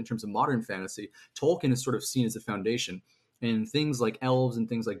 I think, in terms of modern fantasy. Tolkien is sort of seen as a foundation. And things like elves and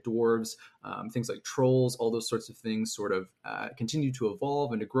things like dwarves, things like trolls, all those sorts of things sort of continue to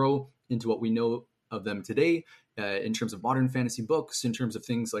evolve and to grow into what we know of them today in terms of modern fantasy books, in terms of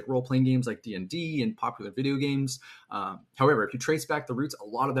things like role-playing games like D&D and popular video games. However, if you trace back the roots, a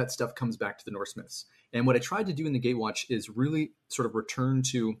lot of that stuff comes back to the Norse myths. And what I tried to do in the Gatewatch is really sort of return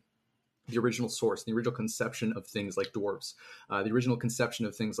to the original source, the original conception of things like dwarves, the original conception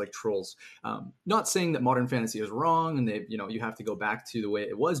of things like trolls. Not saying that modern fantasy is wrong and that you have to go back to the way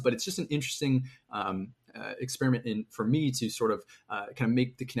it was, but it's just an interesting experiment for me to sort of kind of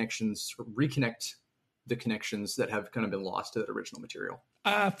make the connections, reconnect the connections that have kind of been lost to that original material.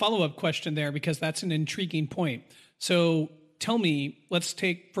 Follow-up question there, because that's an intriguing point. So tell me, let's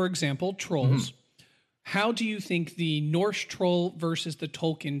take, for example, trolls. Mm-hmm. How do you think the Norse troll versus the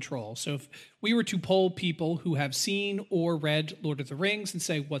Tolkien troll? So if we were to poll people who have seen or read Lord of the Rings and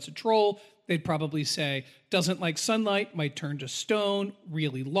say, what's a troll? They'd probably say, doesn't like sunlight, might turn to stone,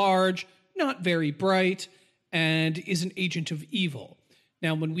 really large, not very bright, and is an agent of evil.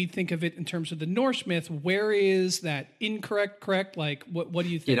 Now, when we think of it in terms of the Norse myth, where is that incorrect, correct? Like, what do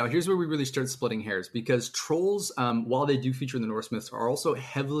you think? Here's where we really start splitting hairs, because trolls, while they do feature in the Norse myths, are also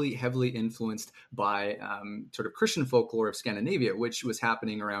heavily, heavily influenced by sort of Christian folklore of Scandinavia, which was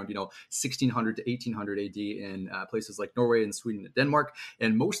happening around, 1600 to 1800 AD in places like Norway and Sweden and Denmark.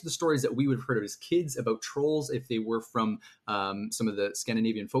 And most of the stories that we would have heard of as kids about trolls, if they were from some of the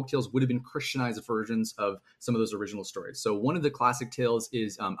Scandinavian folktales, would have been Christianized versions of some of those original stories. So one of the classic tales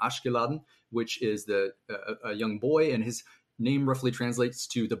is Ashkeladden, which is a young boy, and his name roughly translates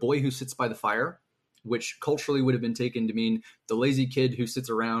to the boy who sits by the fire, which culturally would have been taken to mean the lazy kid who sits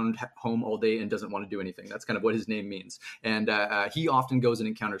around home all day and doesn't want to do anything. That's kind of what his name means. And he often goes and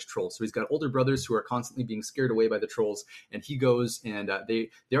encounters trolls. So he's got older brothers who are constantly being scared away by the trolls. And he goes and they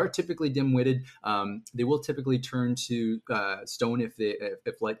are typically dim-witted. They will typically turn to stone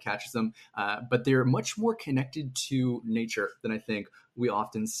if light catches them. But they're much more connected to nature than I think we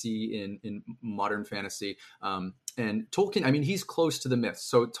often see in modern fantasy. And Tolkien, he's close to the myths.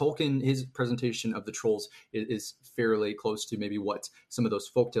 So Tolkien, his presentation of the trolls is fairly close to maybe what some of those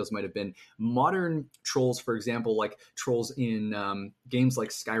folktales might have been. Modern trolls, for example, like trolls in games like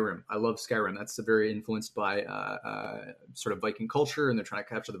Skyrim. I love Skyrim. That's very influenced by sort of Viking culture, and they're trying to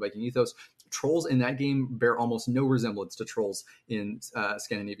capture the Viking ethos. Trolls in that game bear almost no resemblance to trolls in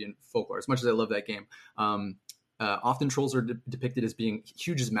Scandinavian folklore, as much as I love that game. Often trolls are depicted as being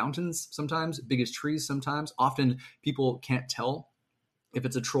huge as mountains sometimes, big as trees sometimes. Often people can't tell if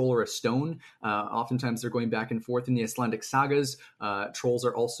it's a troll or a stone. Oftentimes they're going back and forth in the Icelandic sagas. Trolls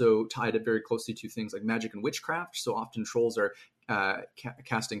are also tied up very closely to things like magic and witchcraft. So often trolls are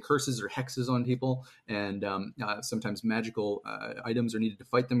casting curses or hexes on people, and sometimes magical items are needed to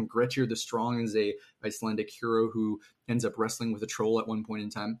fight them. Grettir the Strong is a Icelandic hero who ends up wrestling with a troll at one point in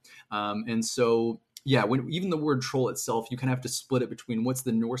time. And so yeah, when even the word troll itself, you kind of have to split it between what's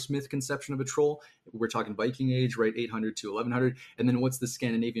the Norse myth conception of a troll. We're talking Viking age, right, 800 to 1100, and then what's the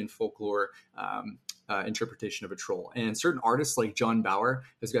Scandinavian folklore interpretation of a troll. And certain artists like John Bauer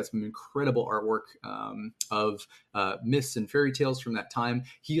has got some incredible artwork of myths and fairy tales from that time.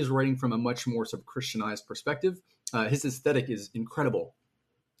 He is writing from a much more sort of Christianized perspective. His aesthetic is incredible.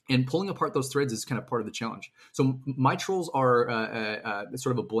 And pulling apart those threads is kind of part of the challenge. So my trolls are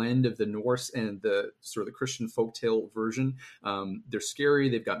sort of a blend of the Norse and the sort of the Christian folktale version. They're scary.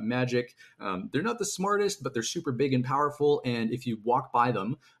 They've got magic. They're not the smartest, but they're super big and powerful. And if you walk by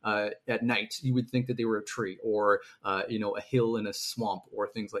them at night, you would think that they were a tree or a hill in a swamp or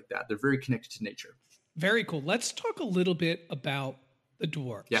things like that. They're very connected to nature. Very cool. Let's talk a little bit about the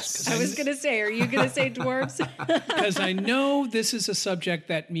dwarves. Yes. I was going to say, are you going to say dwarves? Because I know this is a subject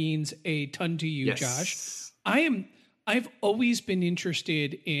that means a ton to you, yes. Josh. I've always been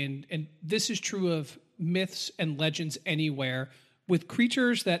interested in, and this is true of myths and legends anywhere, with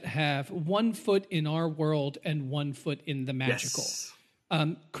creatures that have 1 foot in our world and 1 foot in the magical.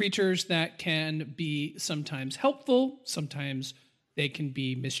 Yes. Creatures that can be sometimes helpful, sometimes they can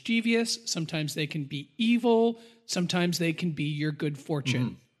be mischievous, sometimes they can be evil, sometimes they can be your good fortune.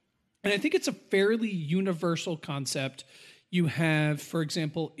 Mm-hmm. And I think it's a fairly universal concept. You have, for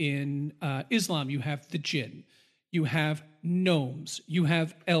example, in Islam, you have the jinn, you have gnomes, you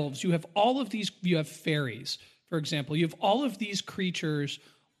have elves, you have all of these, you have fairies, for example. You have all of these creatures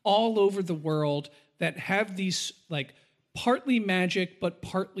all over the world that have these like partly magic but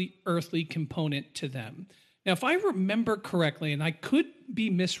partly earthly component to them. Now, if I remember correctly, and I could be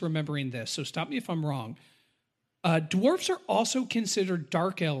misremembering this, so stop me if I'm wrong, dwarves are also considered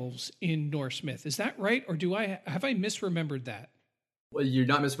dark elves in Norse myth. Is that right? Or have I misremembered that? Well, you're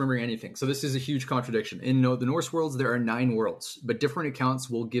not misremembering anything. So this is a huge contradiction. In the Norse worlds, there are 9 worlds, but different accounts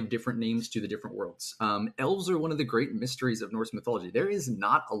will give different names to the different worlds. Elves are one of the great mysteries of Norse mythology. There is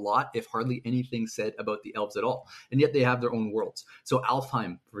not a lot, if hardly anything, said about the elves at all, and yet they have their own worlds. So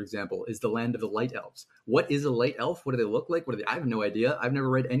Alfheim, for example, is the land of the light elves. What is a light elf? What do they look like? I have no idea. I've never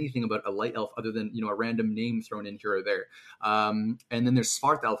read anything about a light elf other than a random name thrown in here or there. And then there's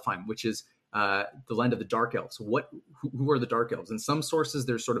Svartalfheim, which is the land of the dark elves. Who are the dark elves? In some sources,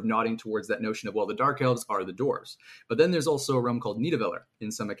 they're sort of nodding towards that notion of, well, the dark elves are the dwarves. But then there's also a realm called Nidavellir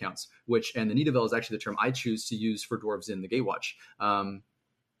in some accounts, and the Nidavellir is actually the term I choose to use for dwarves in the Gatewatch.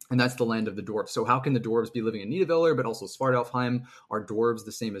 And that's the land of the dwarves. So how can the dwarves be living in Nidavellir, but also Svartalfheim? Are dwarves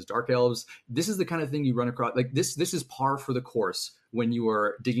the same as dark elves? This is the kind of thing you run across. Like this is par for the course when you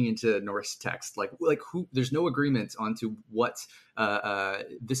are digging into Norse text. Like who? There's no agreement onto what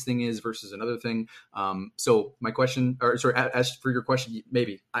this thing is versus another thing. So my question, or sorry, as for your question,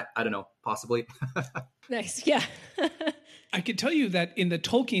 maybe I don't know, possibly. Nice, yeah. I can tell you that in the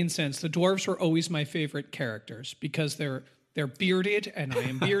Tolkien sense, the dwarves were always my favorite characters because they're bearded and I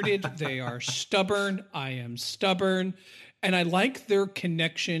am bearded. They are stubborn. I am stubborn. And I like their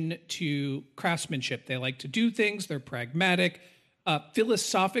connection to craftsmanship. They like to do things. They're pragmatic,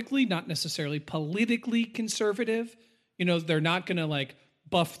 philosophically, not necessarily politically conservative. They're not going to like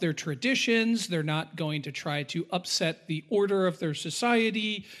buff their traditions. They're not going to try to upset the order of their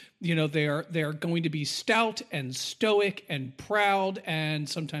society. They're going to be stout and stoic and proud and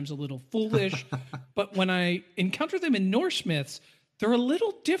sometimes a little foolish. But when I encounter them in Norse myths, they're a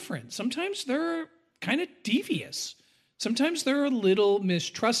little different. Sometimes they're kind of devious. Sometimes they're a little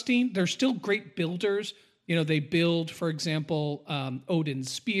mistrusting. They're still great builders. They build, for example, Odin's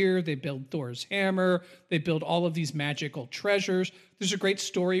spear. They build Thor's hammer. They build all of these magical treasures. There's a great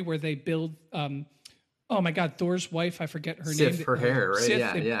story where they build oh my God, Thor's wife, I forget her name. Sif, her hair, right?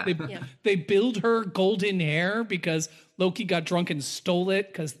 Sif, they build her golden hair because Loki got drunk and stole it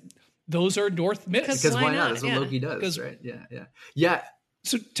because those are Norse myths. Because why not? That's what Loki does, right? Yeah.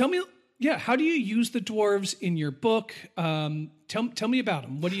 So tell me, how do you use the dwarves in your book? Tell me about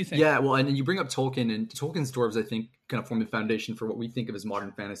them. What do you think? Yeah, well, and you bring up Tolkien, and Tolkien's dwarves, I think, kind of form the foundation for what we think of as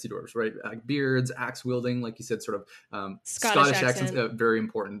modern fantasy dwarves, right? Beards, axe wielding, like you said, sort of Scottish accents, very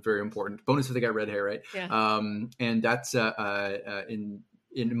important, very important. Bonus if they got red hair, right? Yeah. And that's in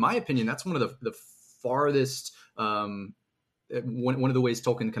my opinion, that's one of the farthest one of the ways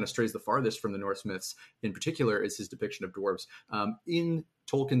Tolkien kind of strays the farthest from the Norse myths in particular is his depiction of dwarves. In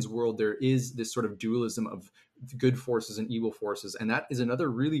Tolkien's world, there is this sort of dualism of good forces and evil forces, and that is another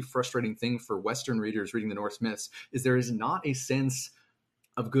really frustrating thing for Western readers reading the Norse myths, is there is not a sense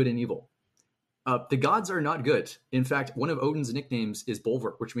of good and evil. The gods are not good. In fact, one of Odin's nicknames is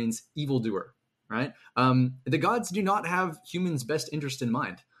Bolver, which means evildoer, right? The gods do not have humans' best interest in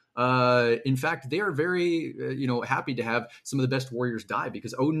mind. In fact, they are very, happy to have some of the best warriors die,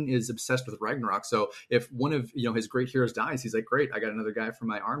 because Odin is obsessed with Ragnarok. So if one of, his great heroes dies, he's like, great, I got another guy from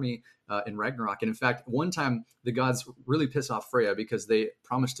my army in Ragnarok. And in fact, one time the gods really piss off Freya because they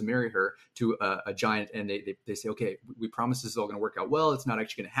promised to marry her to a giant, and they say, okay, we promise this is all going to work out well. It's not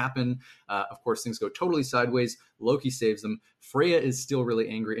actually going to happen. Of course, things go totally sideways. Loki saves them. Freya is still really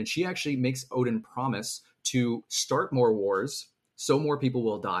angry, and she actually makes Odin promise to start more wars so more people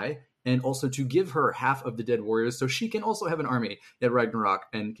will die, and also to give her half of the dead warriors so she can also have an army at Ragnarok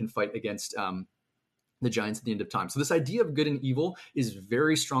and can fight against the giants at the end of time. So this idea of good and evil is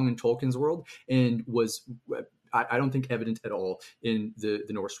very strong in Tolkien's world, and was, I don't think, evident at all in the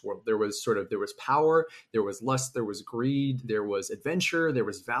Norse world. There was power, there was lust, there was greed, there was adventure, there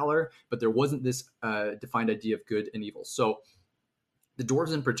was valor, but there wasn't this defined idea of good and evil. So the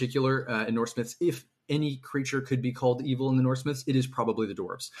dwarves in particular in Norse myths, if any creature could be called evil in the Norse myths, it is probably the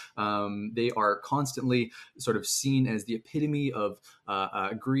dwarves. They are constantly sort of seen as the epitome of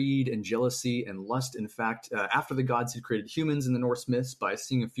greed and jealousy and lust. In fact, after the gods had created humans in the Norse myths by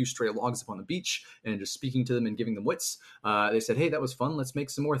seeing a few stray logs up on the beach and just speaking to them and giving them wits, they said, hey, that was fun, let's make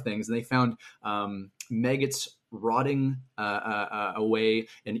some more things. And they found maggots rotting away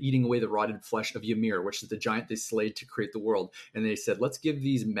and eating away the rotted flesh of Ymir, which is the giant they slayed to create the world. And they said, let's give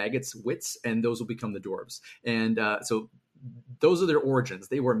these maggots wits, and those will become the dwarves. And so those are their origins.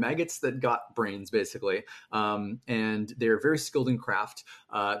 They were maggots that got brains, basically. And they're very skilled in craft.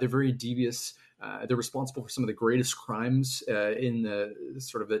 They're very devious. They're responsible for some of the greatest crimes in the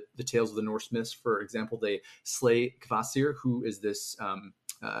sort of the tales of the Norse myths. For example, they slay Kvasir, who is this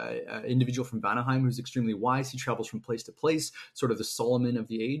individual from Vanaheim who's extremely wise. He travels from place to place, sort of the Solomon of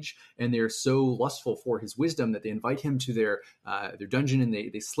the age, and they're so lustful for his wisdom that they invite him to their dungeon, and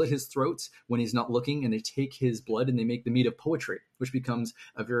they slit his throat when he's not looking, and they take his blood and they make the mead of poetry, which becomes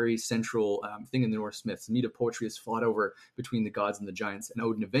a very central thing in the Norse myths. The mead of poetry is fought over between the gods and the giants, and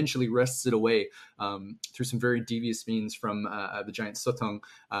Odin eventually wrests it away through some very devious means from the giant Suttung.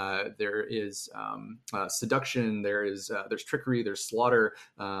 There is seduction, there's trickery, there's slaughter.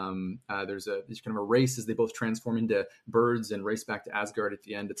 There's kind of a race as they both transform into birds and race back to Asgard at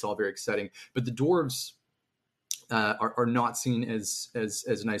the end. It's all very exciting. But the dwarves are not seen as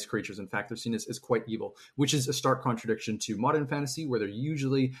nice creatures. In fact, they're seen as quite evil, which is a stark contradiction to modern fantasy, where they're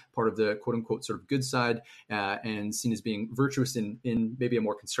usually part of the quote unquote sort of good side and seen as being virtuous in maybe a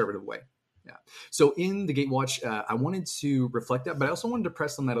more conservative way. Yeah. So in the Gatewatch, I wanted to reflect that, but I also wanted to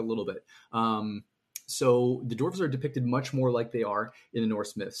press on that a little bit. So the dwarves are depicted much more like they are in the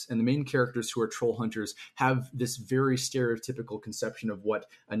Norse myths, and the main characters, who are troll hunters, have this very stereotypical conception of what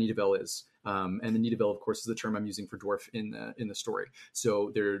a Nidavel is. And the Nidavel, of course, is the term I'm using for dwarf in the story.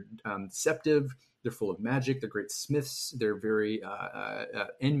 So they're deceptive, they're full of magic, they're great smiths, they're very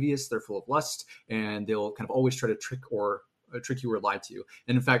envious, they're full of lust, and they'll kind of always try to trick you or lie to you.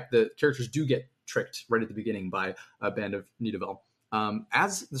 And in fact, the characters do get tricked right at the beginning by a band of Nidavel.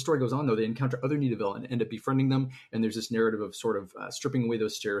 As the story goes on, though, they encounter other Nidavel and end up befriending them. And there's this narrative of sort of stripping away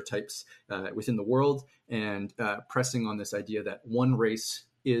those stereotypes within the world and pressing on this idea that one race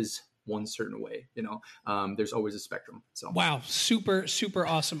is one certain way. There's always a spectrum. So wow, super, super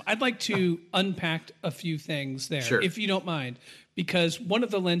awesome. I'd like to unpack a few things there, sure, if you don't mind, because one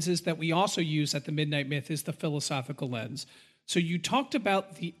of the lenses that we also use at the Midnight Myth is the philosophical lens. So you talked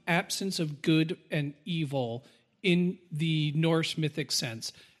about the absence of good and evil in the Norse mythic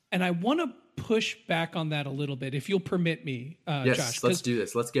sense. And I want to push back on that a little bit, if you'll permit me, yes, Josh. Let's do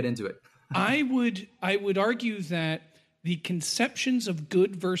this. Let's get into it. I would argue that the conceptions of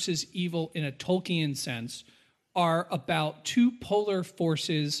good versus evil in a Tolkien sense are about two polar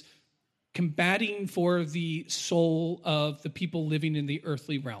forces combating for the soul of the people living in the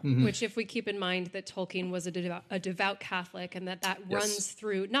earthly realm. Mm-hmm. Which, if we keep in mind that Tolkien was a devout Catholic, and that yes, runs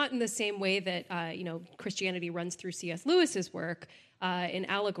through, not in the same way that Christianity runs through C.S. Lewis's work in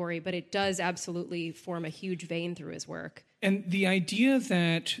allegory, but it does absolutely form a huge vein through his work. And the idea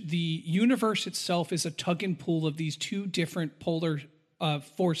that the universe itself is a tug and pull of these two different polar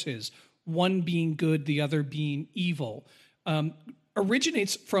forces, one being good, the other being evil,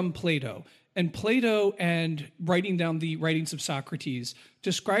 originates from Plato. And Plato, and writing down the writings of Socrates,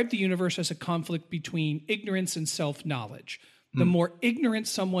 described the universe as a conflict between ignorance and self-knowledge. The more ignorant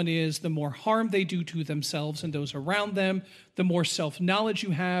someone is, the more harm they do to themselves and those around them, the more self-knowledge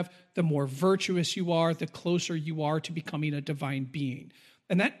you have, the more virtuous you are, the closer you are to becoming a divine being.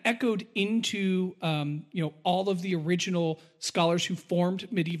 And that echoed into, all of the original scholars who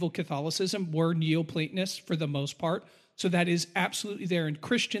formed medieval Catholicism were Neoplatonists for the most part. So that is absolutely there in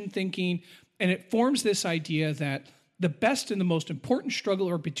Christian thinking. And it forms this idea that the best and the most important struggle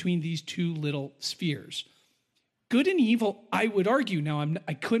are between these two little spheres. Good and evil, I would argue, now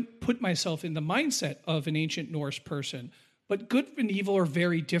I couldn't put myself in the mindset of an ancient Norse person, but good and evil are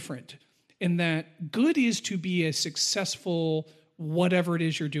very different in that good is to be a successful whatever it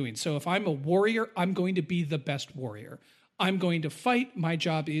is you're doing. So if I'm a warrior, I'm going to be the best warrior. I'm going to fight. My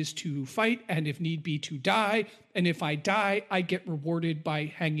job is to fight, and if need be, to die. And if I die, I get rewarded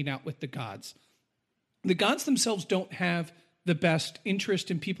by hanging out with the gods. The gods themselves don't have the best interest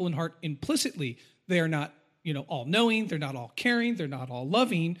in people in heart implicitly. They are not all-knowing, they're not all caring, they're not all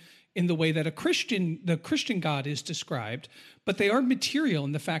loving in the way that the Christian God is described, but they are material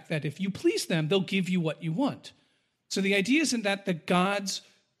in the fact that if you please them, they'll give you what you want. So the idea isn't that the gods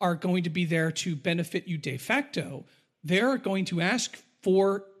are going to be there to benefit you de facto. They're going to ask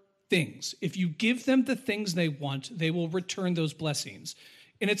for things. If you give them the things they want, they will return those blessings.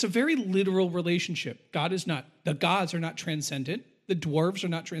 And it's a very literal relationship. The gods are not transcendent. The dwarves are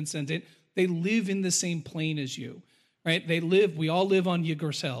not transcendent. They live in the same plane as you, right? We all live on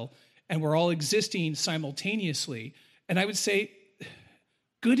Yggdrasil, and we're all existing simultaneously. And I would say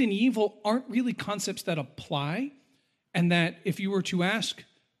good and evil aren't really concepts that apply, and that if you were to ask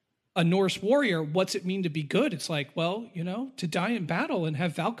a Norse warrior, what's it mean to be good? It's like, well, to die in battle and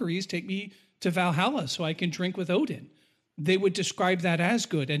have Valkyries take me to Valhalla so I can drink with Odin. They would describe that as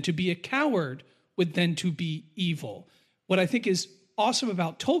good, and to be a coward would then to be evil. What I think is awesome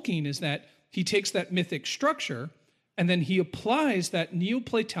about Tolkien is that he takes that mythic structure and then he applies that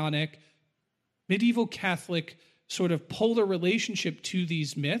Neoplatonic, medieval Catholic sort of polar relationship to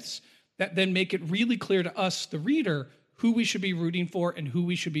these myths that then make it really clear to us, the reader, who we should be rooting for and who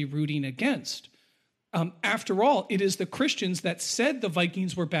we should be rooting against. After all, it is the Christians that said the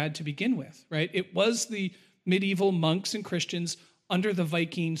Vikings were bad to begin with, right? It was the medieval monks and Christians under the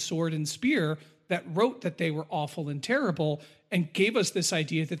Viking sword and spear that wrote that they were awful and terrible and gave us this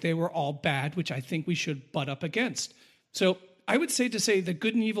idea that they were all bad, which I think we should butt up against. So I would say to say that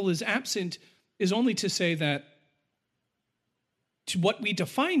good and evil is absent is only to say that to what we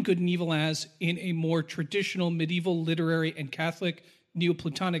define good and evil as in a more traditional medieval literary and Catholic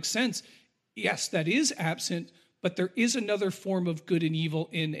Neoplatonic sense, yes, that is absent, but there is another form of good and evil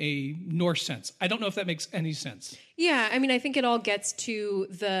in a Norse sense. I don't know if that makes any sense. Yeah, I think it all gets to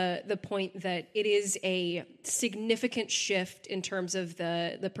the point that it is a significant shift in terms of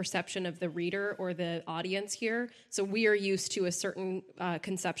the perception of the reader or the audience here. So we are used to a certain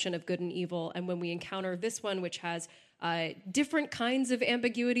conception of good and evil, and when we encounter this one, which has different kinds of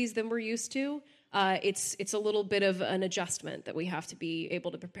ambiguities than we're used to, it's a little bit of an adjustment that we have to be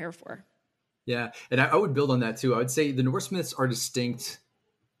able to prepare for. Yeah, and I would build on that too. I would say the Norse myths are distinct,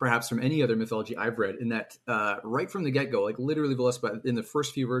 perhaps from any other mythology I've read, in that right from the get-go, like literally in the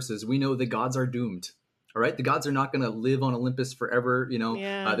first few verses, we know the gods are doomed. All right, the gods are not going to live on Olympus forever.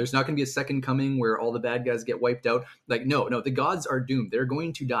 There's not going to be a second coming where all the bad guys get wiped out. Like, no, the gods are doomed. They're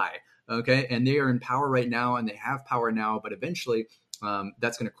going to die. Okay, and they are in power right now, and they have power now, but eventually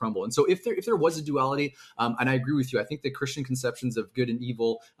that's going to crumble. And so if there was a duality, and I agree with you, I think the Christian conceptions of good and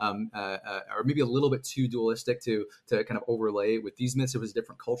evil are maybe a little bit too dualistic to kind of overlay with these myths. It was a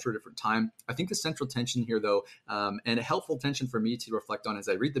different culture, different time. I think the central tension here, though, and a helpful tension for me to reflect on as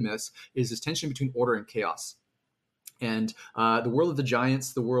I read the myths, is this tension between order and chaos. And the world of the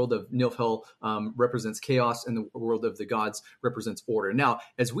giants, the world of Nilfhel represents chaos, and the world of the gods represents order. Now,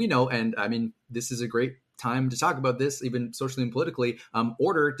 as we know, and I mean, this is a great time to talk about this, even socially and politically,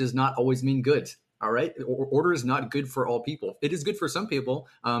 order does not always mean good. All right. Order is not good for all people. It is good for some people,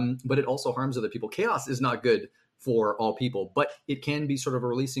 but it also harms other people. Chaos is not good for all people, but it can be sort of a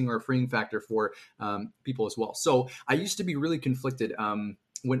releasing or a freeing factor for people as well. So I used to be really conflicted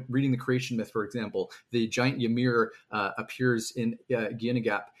when reading the creation myth, for example. The giant Ymir appears in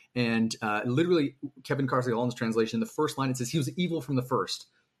Gillingham, and literally Kevin Carsey-Holland's translation, the first line, it says he was evil from the first.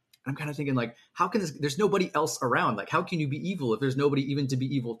 I'm kind of thinking, like, how can there's nobody else around. Like, how can you be evil if there's nobody even to be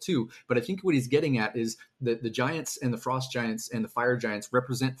evil to? But I think what he's getting at is that the giants and the frost giants and the fire giants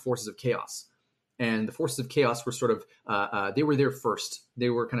represent forces of chaos. And the forces of chaos were sort of, they were there first. They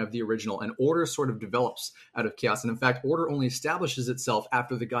were kind of the original. And order sort of develops out of chaos. And in fact, order only establishes itself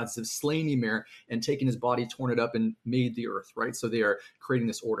after the gods have slain Ymir and taken his body, torn it up, and made the earth, right? So they are creating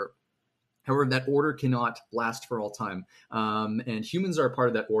this order. However, that order cannot last for all time, and humans are a part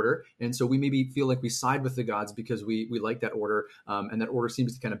of that order. And so we maybe feel like we side with the gods because we like that order, and that order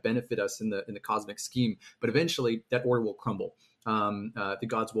seems to kind of benefit us in the cosmic scheme. But eventually, that order will crumble. The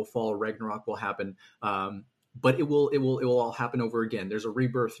gods will fall. Ragnarok will happen. But it will all happen over again. There's a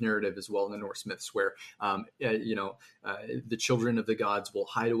rebirth narrative as well in the Norse myths where the children of the gods will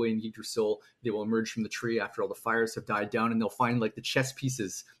hide away in Yggdrasil. They will emerge from the tree after all the fires have died down, and they'll find like the chess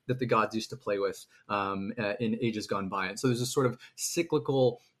pieces that the gods used to play with in ages gone by. And so there's this sort of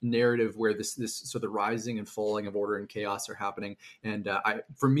cyclical narrative where this sort of rising and falling of order and chaos are happening. And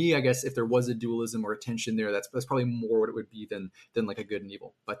for me, I guess if there was a dualism or a tension there, that's probably more what it would be than like a good and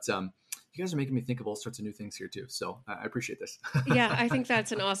evil. But you guys are making me think of all sorts of new things here too. So I appreciate this. Yeah, I think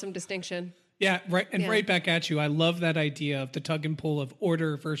that's an awesome distinction. Yeah, right. And right back at you. I love that idea of the tug and pull of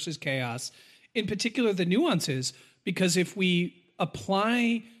order versus chaos. In particular, the nuances, because if we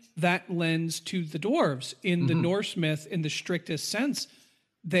apply that lens to the dwarves in the Norse myth in the strictest sense,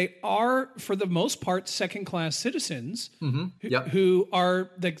 they are, for the most part, second-class citizens who are,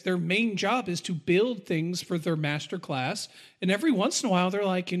 like, their main job is to build things for their master class. And every once in a while, they're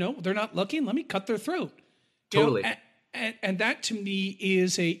like, they're not looking. Let me cut their throat. Totally. And that, to me,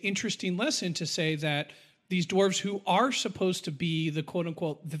 is a interesting lesson to say that these dwarves who are supposed to be the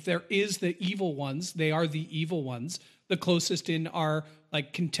quote-unquote, that there is the evil ones, they are the evil ones, the closest in our,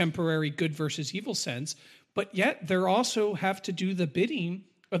 like, contemporary good versus evil sense. But yet, they also have to do the bidding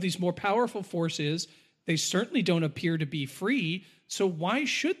of these more powerful forces. They certainly don't appear to be free. So why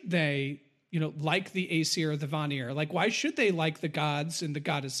should they, like the Aesir or the Vanir? Like, why should they like the gods and the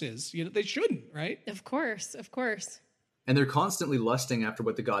goddesses? They shouldn't, right? Of course. And they're constantly lusting after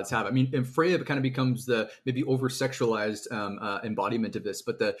what the gods have. I mean, and Freya kind of becomes the maybe over-sexualized embodiment of this.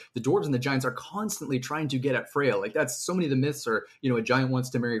 But the dwarves and the giants are constantly trying to get at Freya. Like, that's so many of the myths are, a giant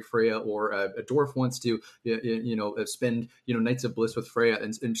wants to marry Freya, or a dwarf wants to, spend, nights of bliss with Freya.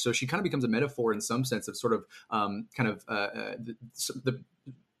 And so she kind of becomes a metaphor in some sense of sort of the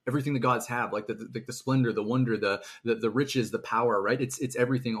everything the gods have, like the splendor, the wonder, the riches, the power, right? It's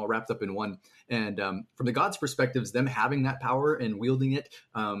everything all wrapped up in one. And from the gods' perspectives, them having that power and wielding it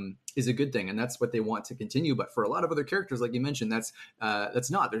is a good thing, and that's what they want to continue. But for a lot of other characters, like you mentioned,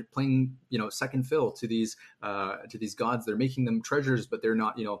 that's not. They're playing second fill to these gods. They're making them treasures, but they're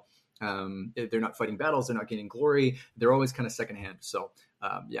not they're not fighting battles. They're not gaining glory. They're always kind of secondhand. So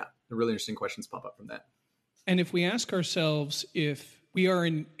really interesting questions pop up from that. And if we ask ourselves, if we are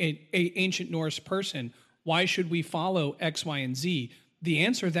an ancient Norse person, why should we follow X, Y, and Z? The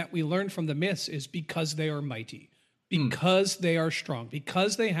answer that we learn from the myths is because they are mighty, because they are strong,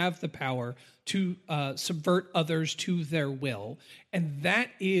 because they have the power to subvert others to their will. And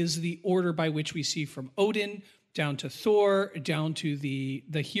that is the order by which we see from Odin down to Thor, down to the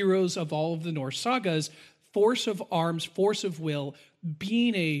heroes of all of the Norse sagas, force of arms, force of will,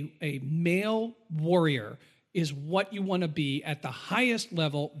 being a male warrior is what you want to be at the highest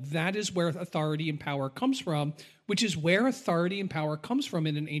level. That is where authority and power comes from, which is where authority and power comes from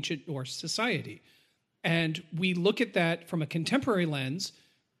in an ancient Norse society. And we look at that from a contemporary lens,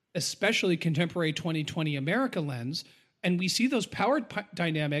 especially contemporary 2020 America lens, and we see those power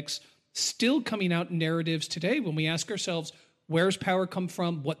dynamics still coming out in narratives today when we ask ourselves, where's power come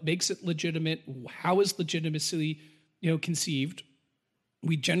from? What makes it legitimate? How is legitimacy, conceived?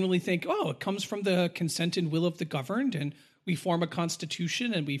 We generally think, it comes from the consent and will of the governed, and we form a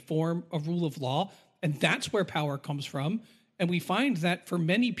constitution and we form a rule of law, and that's where power comes from. And we find that for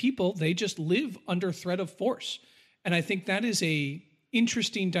many people, they just live under threat of force. And I think that is a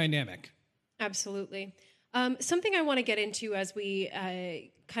interesting dynamic. Absolutely. Something I want to get into as we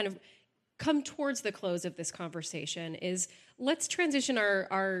kind of come towards the close of this conversation is let's transition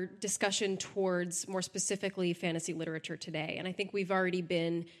our discussion towards more specifically fantasy literature today. And I think we've already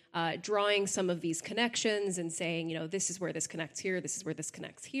been drawing some of these connections and saying, this is where this connects here, this is where this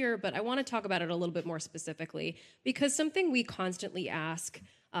connects here. But I want to talk about it a little bit more specifically because something we constantly ask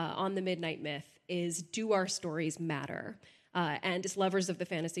on the Midnight Myth is, do our stories matter? And as lovers of the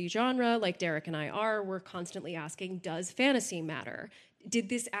fantasy genre, like Derek and I are, we're constantly asking, does fantasy matter? Did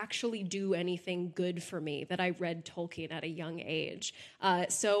this actually do anything good for me that I read Tolkien at a young age?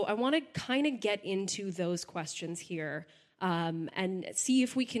 So I want to kind of get into those questions here and see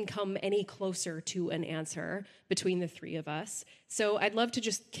if we can come any closer to an answer between the three of us. So I'd love to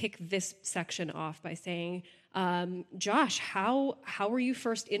just kick this section off by saying, Josh, how were you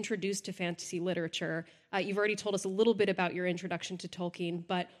first introduced to fantasy literature? You've already told us a little bit about your introduction to Tolkien,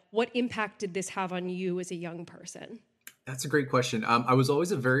 but what impact did this have on you as a young person? That's a great question. I was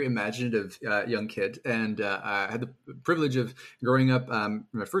always a very imaginative young kid, and I had the privilege of growing up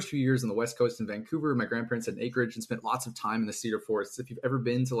my first few years on the West Coast in Vancouver. My grandparents had an acreage and spent lots of time in the cedar forests. If you've ever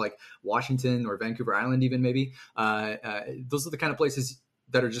been to like Washington or Vancouver Island, even maybe, those are the kind of places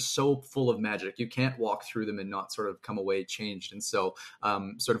that are just so full of magic. You can't walk through them and not sort of come away changed. And so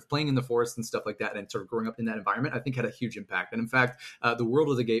sort of playing in the forest and stuff like that and sort of growing up in that environment, I think had a huge impact. And in fact, the world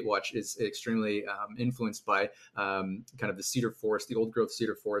of the Gatewatch is extremely influenced by kind of the cedar forest, the old growth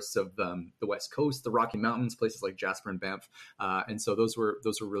cedar forests of the West Coast, the Rocky Mountains, places like Jasper and Banff. And so those were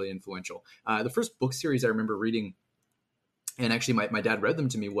really influential. The first book series I remember reading, and actually my dad read them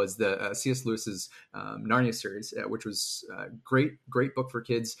to me, was the C.S. Lewis's Narnia series, which was a great book for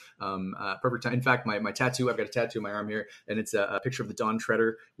kids. Perfect time. In fact, my tattoo, I've got a tattoo on my arm here, and it's a picture of the Dawn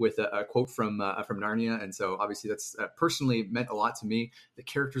Treader with a quote from Narnia. And so obviously that's personally meant a lot to me. The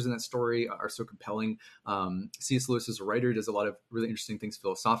characters in that story are so compelling. C.S. Lewis as a writer does a lot of really interesting things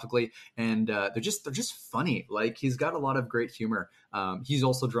philosophically, and they're just funny. Like, he's got a lot of great humor. He's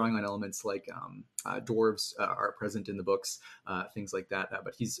also drawing on elements like dwarves are present in the books, things like that.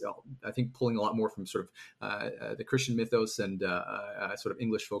 But he's, I think, pulling a lot more from sort of the Christian mythos and sort of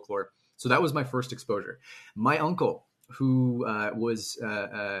English folklore. So that was my first exposure. My uncle, who was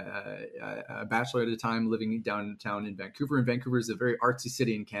a bachelor at the time, living downtown in Vancouver. And Vancouver is a very artsy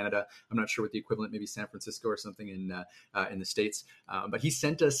city in Canada. I'm not sure what the equivalent, maybe San Francisco or something in the States. But he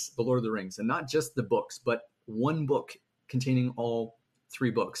sent us The Lord of the Rings, and not just the books, but one book containing all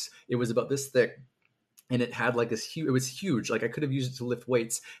 3 books. It was about this thick. And it had like this huge, it was huge. Like, I could have used it to lift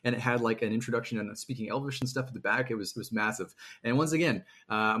weights, and it had like an introduction and speaking Elvish and stuff at the back. It was massive. And once again,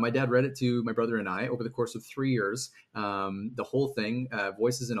 my dad read it to my brother and I over the course of 3 years, the whole thing,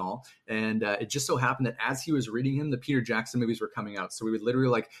 voices and all. And it just so happened that as he was reading him, the Peter Jackson movies were coming out. So we would literally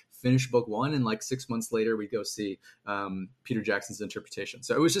like finish book 1, and like 6 months later, we'd go see Peter Jackson's interpretation.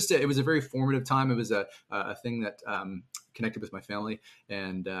 So it was just, it was a very formative time. It was a thing that connected with my family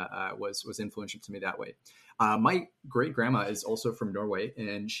and was influential to me that way. My great grandma is also from Norway,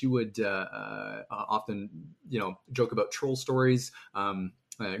 and she would often, joke about troll stories.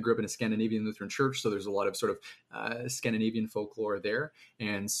 I grew up in a Scandinavian Lutheran church, so there's a lot of sort of Scandinavian folklore there.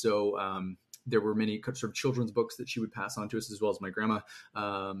 And so there were many sort of children's books that she would pass on to us, as well as my grandma,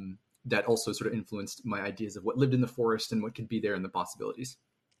 that also sort of influenced my ideas of what lived in the forest and what could be there and the possibilities.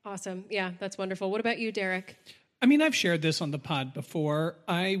 Awesome. Yeah, that's wonderful. What about you, Derek? I mean, I've shared this on the pod before.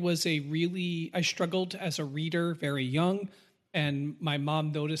 I struggled as a reader very young, and my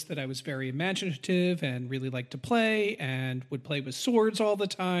mom noticed that I was very imaginative and really liked to play and would play with swords all the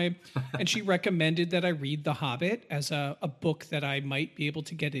time. And she recommended that I read The Hobbit as a book that I might be able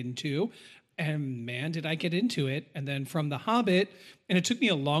to get into. And man, did I get into it. And then from The Hobbit, and it took me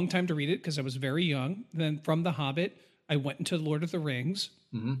a long time to read it because I was very young. Then from The Hobbit, I went into Lord of the Rings.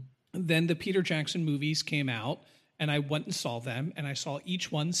 Mm-hmm. Then the Peter Jackson movies came out, and I went and saw them, and I saw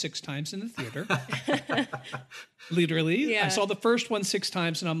each one 6 times in the theater. Literally. Yeah. I saw the first one 6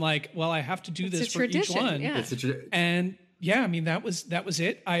 times, and I'm like, well, I have to do this for each one. Yeah. And yeah, I mean, that was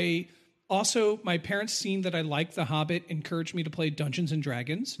it. I also, my parents, seeing that I liked The Hobbit, encouraged me to play Dungeons and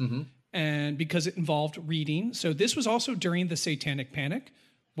Dragons, mm-hmm. and because it involved reading. So this was also during the Satanic Panic,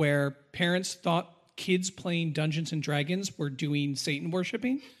 where parents thought kids playing Dungeons and Dragons were doing Satan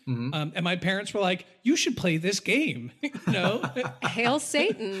worshiping. Mm-hmm. And my parents were like, you should play this game, Hail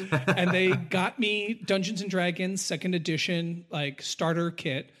Satan. And they got me Dungeons and Dragons 2nd edition, like starter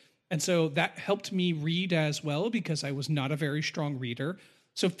kit. And so that helped me read as well, because I was not a very strong reader.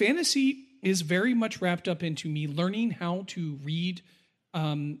 So fantasy is very much wrapped up into me learning how to read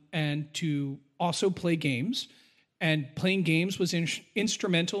and to also play games. And playing games was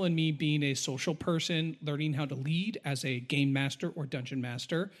instrumental in me being a social person, learning how to lead as a game master or dungeon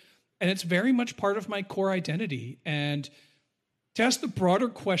master. And it's very much part of my core identity. And to ask the broader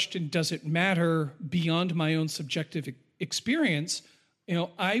question, does it matter beyond my own subjective experience?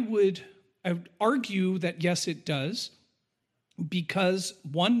 I would argue that yes, it does. Because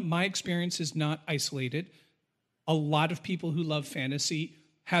one, my experience is not isolated. A lot of people who love fantasy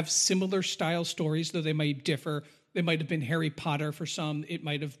have similar style stories, though they might differ. It might have been Harry Potter for some. It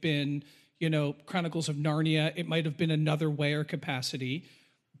might have been, Chronicles of Narnia. It might have been another way or capacity.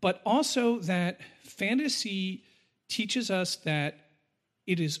 But also that fantasy teaches us that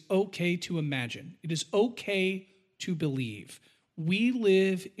it is okay to imagine. It is okay to believe. We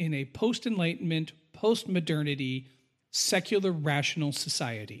live in a post-Enlightenment, post-modernity, secular, rational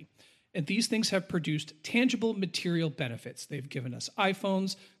society. And these things have produced tangible material benefits. They've given us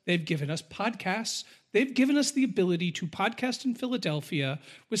iPhones. They've given us podcasts. They've given us the ability to podcast in Philadelphia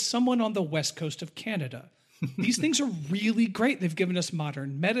with someone on the west coast of Canada. These things are really great. They've given us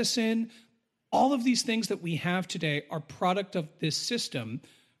modern medicine. All of these things that we have today are product of this system,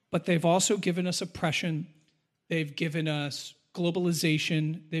 but they've also given us oppression. They've given us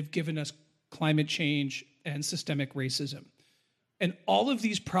globalization. They've given us climate change and systemic racism. And all of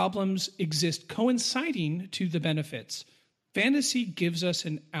these problems exist coinciding to the benefits. Fantasy gives us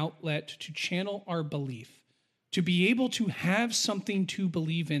an outlet to channel our belief, to be able to have something to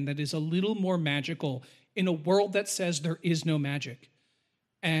believe in that is a little more magical in a world that says there is no magic.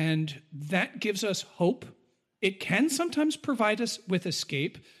 And that gives us hope. It can sometimes provide us with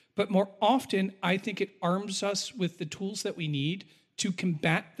escape, but more often, I think it arms us with the tools that we need to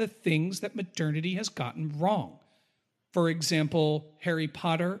combat the things that modernity has gotten wrong. For example, Harry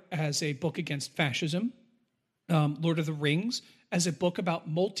Potter as a book against fascism, Lord of the Rings as a book about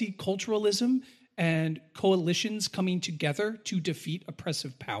multiculturalism and coalitions coming together to defeat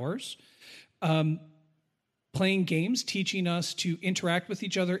oppressive powers. Playing games, teaching us to interact with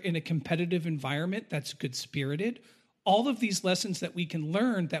each other in a competitive environment that's good-spirited. All of these lessons that we can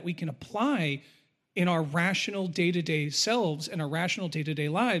learn, that we can apply in our rational day-to-day selves and our rational day-to-day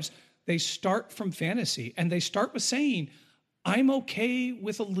lives, they start from fantasy. And they start with saying, I'm okay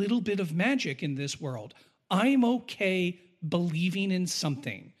with a little bit of magic in this world. I'm okay believing in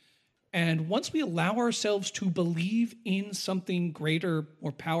something. And once we allow ourselves to believe in something greater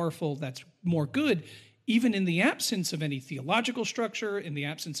or powerful that's more good, even in the absence of any theological structure, in the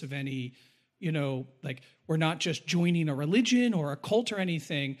absence of any, like we're not just joining a religion or a cult or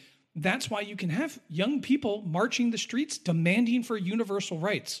anything, that's why you can have young people marching the streets demanding for universal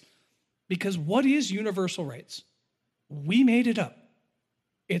rights. Because what is universal rights? We made it up.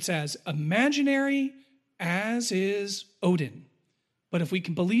 It's as imaginary as is Odin. But if we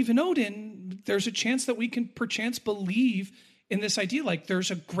can believe in Odin, there's a chance that we can perchance believe in this idea, like there's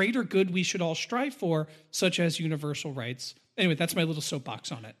a greater good we should all strive for, such as universal rights. Anyway, that's my little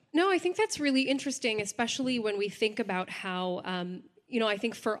soapbox on it. No, I think that's really interesting, especially when we think about how, I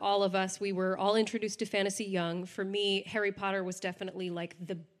think for all of us, we were all introduced to fantasy young. For me, Harry Potter was definitely like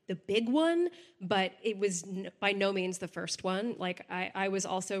the big one, but it was by no means the first one. Like I was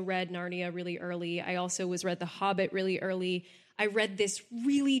also read Narnia really early. I also was read The Hobbit really early. I read this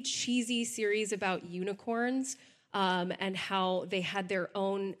really cheesy series about unicorns, and how they had their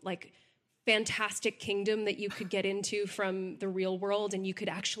own like fantastic kingdom that you could get into from the real world, and you could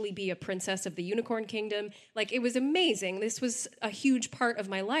actually be a princess of the unicorn kingdom. Like, it was amazing. This was a huge part of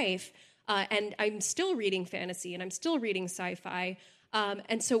my life, and I'm still reading fantasy, and I'm still reading sci-fi,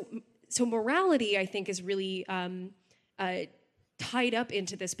 and so morality, I think, is really tied up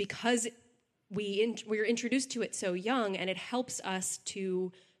into this because we're introduced to it so young, and it helps us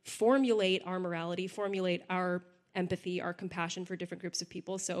to formulate our morality, formulate our empathy, our compassion for different groups of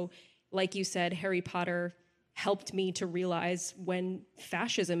people. So, like you said, Harry Potter helped me to realize when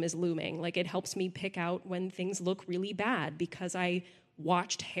fascism is looming. Like, it helps me pick out when things look really bad because I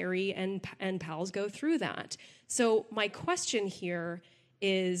watched Harry and pals go through that. So my question here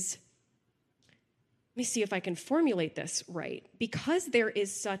is, let me see if I can formulate this right. Because there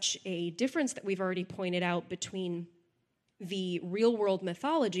is such a difference that we've already pointed out between the real world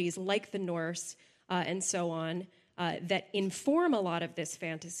mythologies like the Norse and so on, that inform a lot of this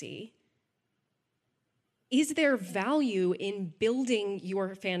fantasy, is there value in building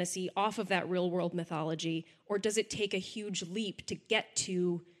your fantasy off of that real world mythology, or does it take a huge leap to get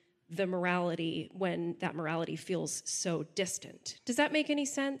to the morality when that morality feels so distant? Does that make any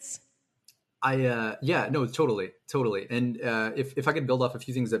sense? Totally. And if I could build off a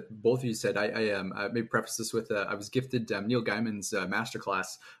few things that both of you said, I maybe preface this with, I was gifted Neil Gaiman's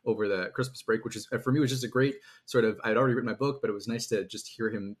masterclass over the Christmas break, which is, for me, was just a great sort of, I'd already written my book, but it was nice to just hear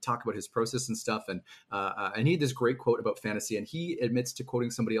him talk about his process and stuff. And he had this great quote about fantasy, and he admits to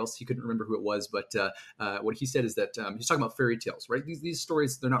quoting somebody else. He couldn't remember who it was, but what he said is that he's talking about fairy tales, right? These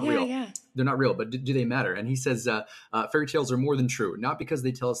stories, they're not real. Yeah. They're not real, but do they matter? And he says, fairy tales are more than true, not because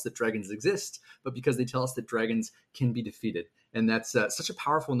they tell us that dragons exist, but because they tell us that dragons can be defeated. And that's such a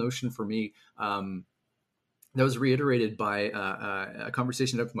powerful notion for me. That was reiterated by a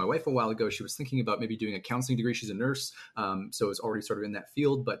conversation I had with my wife a while ago. She was thinking about maybe doing a counseling degree. She's a nurse, so is already sort of in that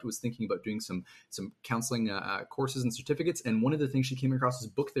field, but was thinking about doing some counseling courses and certificates. And one of the things she came across was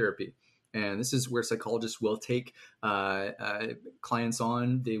book therapy. And this is where psychologists will take clients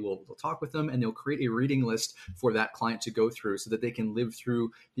on, they'll talk with them, and they'll create a reading list for that client to go through so that they can live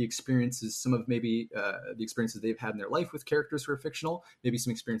through the experiences, some of maybe the experiences they've had in their life with characters who are fictional, maybe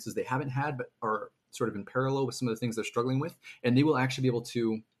some experiences they haven't had but are sort of in parallel with some of the things they're struggling with. And they will actually be able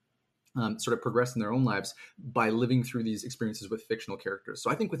to sort of progress in their own lives by living through these experiences with fictional characters. So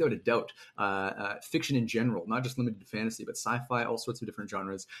I think without a doubt, fiction in general, not just limited to fantasy, but sci-fi, all sorts of different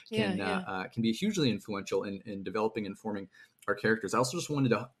genres can be hugely influential in developing and forming our characters. I also just wanted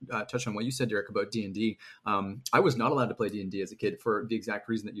to touch on what you said, Derek, about D&D. I was not allowed to play D&D as a kid for the exact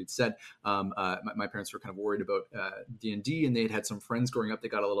reason that you'd said. My parents were kind of worried about D&D, and they had some friends growing up that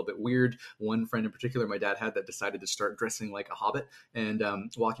got a little bit weird. One friend in particular my dad had that decided to start dressing like a hobbit and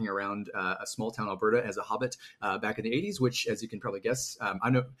walking around a small town, Alberta, as a hobbit back in the 80s, which, as you can probably guess,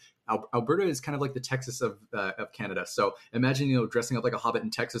 I know Alberta is kind of like the Texas of Canada. So imagine, dressing up like a hobbit in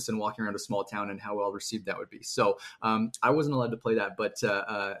Texas and walking around a small town and how well received that would be. So I wasn't allowed to play that, but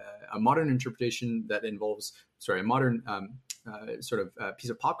a modern interpretation that involves, a modern piece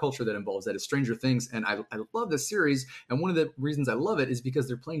of pop culture that involves that is Stranger Things. And I love this series. And one of the reasons I love it is because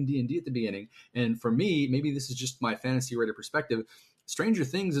they're playing D&D at the beginning. And for me, maybe this is just my fantasy writer perspective, Stranger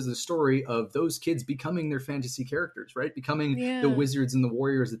Things is the story of those kids becoming their fantasy characters, right? Becoming the wizards and the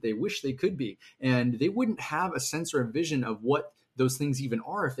warriors that they wish they could be. And they wouldn't have a sense or a vision of what those things even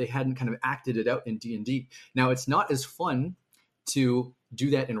are if they hadn't kind of acted it out in D&D. Now, it's not as fun to do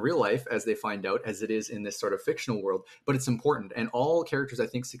that in real life, as they find out, as it is in this sort of fictional world, but it's important. And all characters, I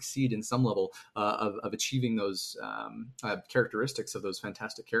think, succeed in some level of achieving those characteristics of those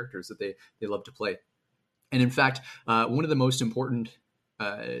fantastic characters that they love to play. And in fact, one of the most important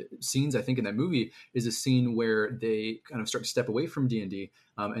scenes, I think, in that movie is a scene where they kind of start to step away from D&D,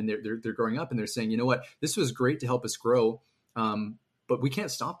 and they're growing up, and they're saying, you know what, this was great to help us grow, but we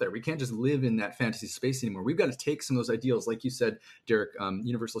can't stop there. We can't just live in that fantasy space anymore. We've got to take some of those ideals, like you said, Derek,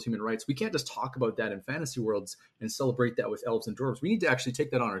 universal human rights. We can't just talk about that in fantasy worlds and celebrate that with elves and dwarves. We need to actually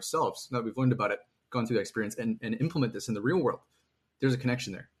take that on ourselves, now that we've learned about it, gone through that experience, and implement this in the real world. There's a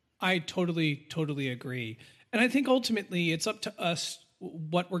connection there. I totally agree. And I think ultimately it's up to us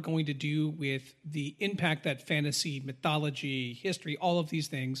what we're going to do with the impact that fantasy, mythology, history, all of these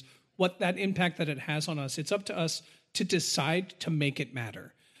things, what that impact that it has on us. It's up to us to decide to make it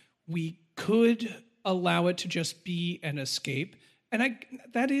matter. We could allow it to just be an escape. And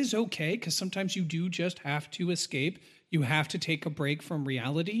that is okay, because sometimes you do just have to escape. You have to take a break from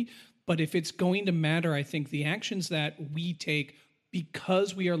reality. But if it's going to matter, I think the actions that we take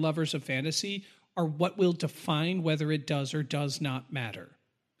because we are lovers of fantasy are what will define whether it does or does not matter.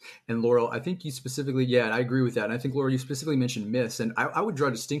 And Laurel, I think you specifically, I agree with that. And I think, Laurel, you specifically mentioned myths. And I would draw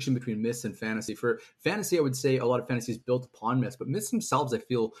a distinction between myths and fantasy. For fantasy, I would say a lot of fantasy is built upon myths, but myths themselves, I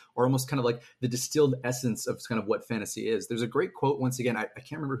feel, are almost kind of like the distilled essence of kind of what fantasy is. There's a great quote, once again, I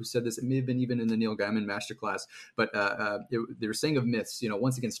can't remember who said this. It may have been even in the Neil Gaiman masterclass, but they were saying of myths,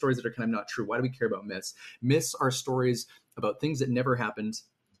 once again, stories that are kind of not true. Why do we care about myths? Myths are stories about things that never happened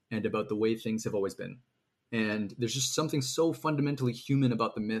and about the way things have always been. And there's just something so fundamentally human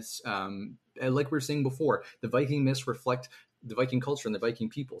about the myths. Like we were saying before, the Viking myths reflect the Viking culture and the Viking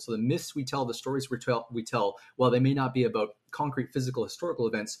people. So the myths we tell, the stories we tell, while they may not be about concrete physical historical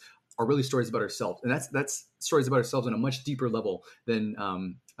events, are really stories about ourselves. And that's stories about ourselves on a much deeper level than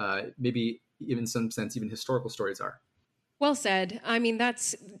maybe even in some sense even historical stories are. Well said. I mean,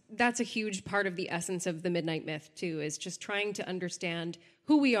 that's a huge part of the essence of the Midnight Myth, too, is just trying to understand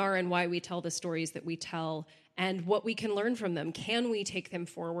who we are and why we tell the stories that we tell and what we can learn from them. Can we take them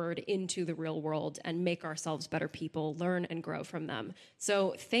forward into the real world and make ourselves better people, learn and grow from them?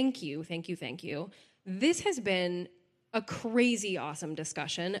 So thank you. This has been a crazy awesome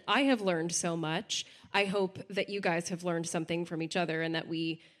discussion. I have learned so much. I hope that you guys have learned something from each other and that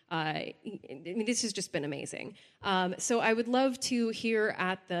this has just been amazing. So I would love to hear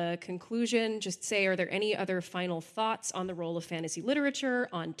at the conclusion, just say, are there any other final thoughts on the role of fantasy literature,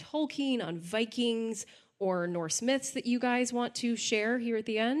 on Tolkien, on Vikings, or Norse myths that you guys want to share here at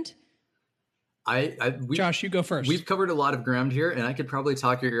the end? Josh, you go first. We've covered a lot of ground here, and I could probably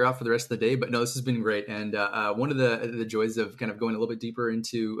talk your ear off for the rest of the day, but no, this has been great. And one of the joys of kind of going a little bit deeper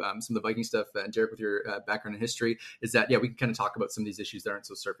into some of the Viking stuff, Derek, with your background in history, is that, we can kind of talk about some of these issues that aren't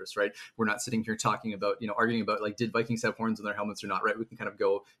so surface, right? We're not sitting here talking about, arguing about, like, did Vikings have horns on their helmets or not, right? We can kind of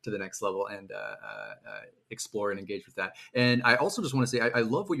go to the next level and explore and engage with that. And I also just want to say, I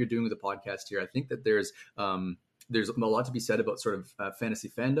love what you're doing with the podcast here. I think that there's a lot to be said about sort of fantasy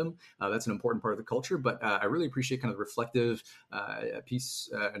fandom. That's an important part of the culture, but I really appreciate kind of the reflective piece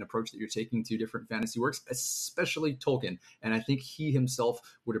and approach that you're taking to different fantasy works, especially Tolkien. And I think he himself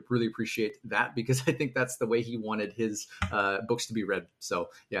would really appreciate that, because I think that's the way he wanted his books to be read. So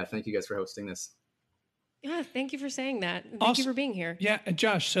thank you guys for hosting this. Yeah, thank you for saying that. Thank you for being here. Yeah, and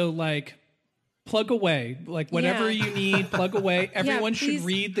Josh, so plug away, like whatever Yeah. you need, plug away. Everyone should please.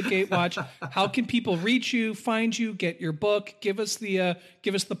 read The Gatewatch. How can people reach you, find you, get your book? Give us the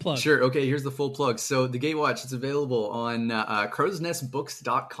plug. Sure. Okay, here's the full plug. So The Gatewatch, it's available on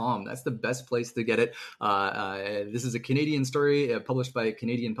crowsnestbooks.com. That's the best place to get it. This is a Canadian story published by a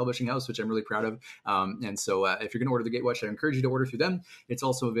Canadian publishing house, which I'm really proud of. And so if you're going to order The Gatewatch, I encourage you to order through them. It's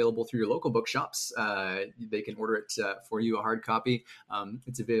also available through your local bookshops. They can order it for you, a hard copy.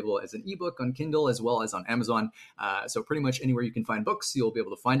 It's available as an ebook on Kindle as well as on Amazon. So pretty much anywhere you can find books, you'll be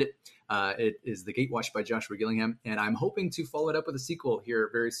able to find it. It is The Gatewatch by Joshua Gillingham, and I'm hoping to follow it up with a sequel here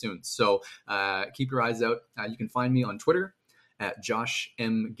very soon. So keep your eyes out. You can find me on Twitter at Josh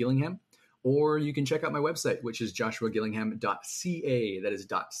M. Gillingham, or you can check out my website, which is joshuagillingham.ca. That is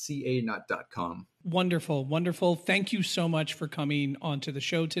 .ca, not .com. Wonderful, wonderful. Thank you so much for coming onto the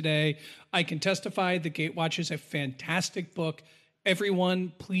show today. I can testify The Gatewatch is a fantastic book.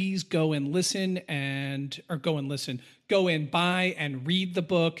 Everyone, please go and go and buy and read the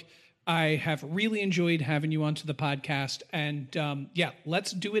book. I have really enjoyed having you onto the podcast, and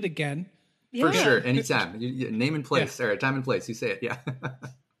let's do it again. For sure, anytime. Name and place, or time and place. You say it, yeah.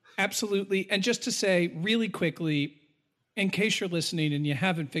 Absolutely. And just to say really quickly, in case you're listening and you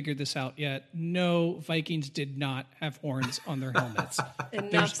haven't figured this out yet, no, Vikings did not have horns on their helmets.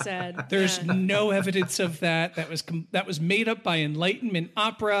 Enough said. There's no evidence of that. That was made up by Enlightenment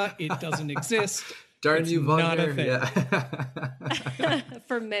opera. It doesn't exist. Darn it's you, not a Wagner. thing. Yeah.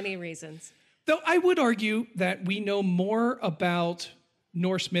 For many reasons. Though I would argue that we know more about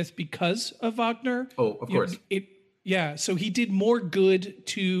Norse myth because of Wagner. Oh, of course. So he did more good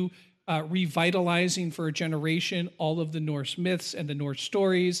to revitalizing for a generation all of the Norse myths and the Norse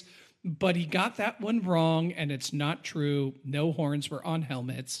stories, but he got that one wrong, and it's not true. No horns were on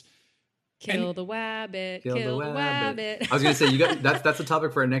helmets. Kill the wabbit. Kill the wabbit. I was going to say that's the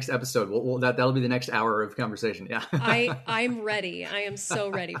topic for our next episode. That'll be the next hour of conversation. Yeah. I'm ready. I am so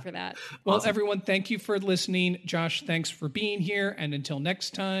ready for that. Well, Awesome. Everyone, thank you for listening. Josh, thanks for being here. And until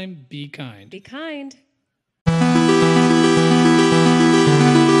next time, be kind. Be kind.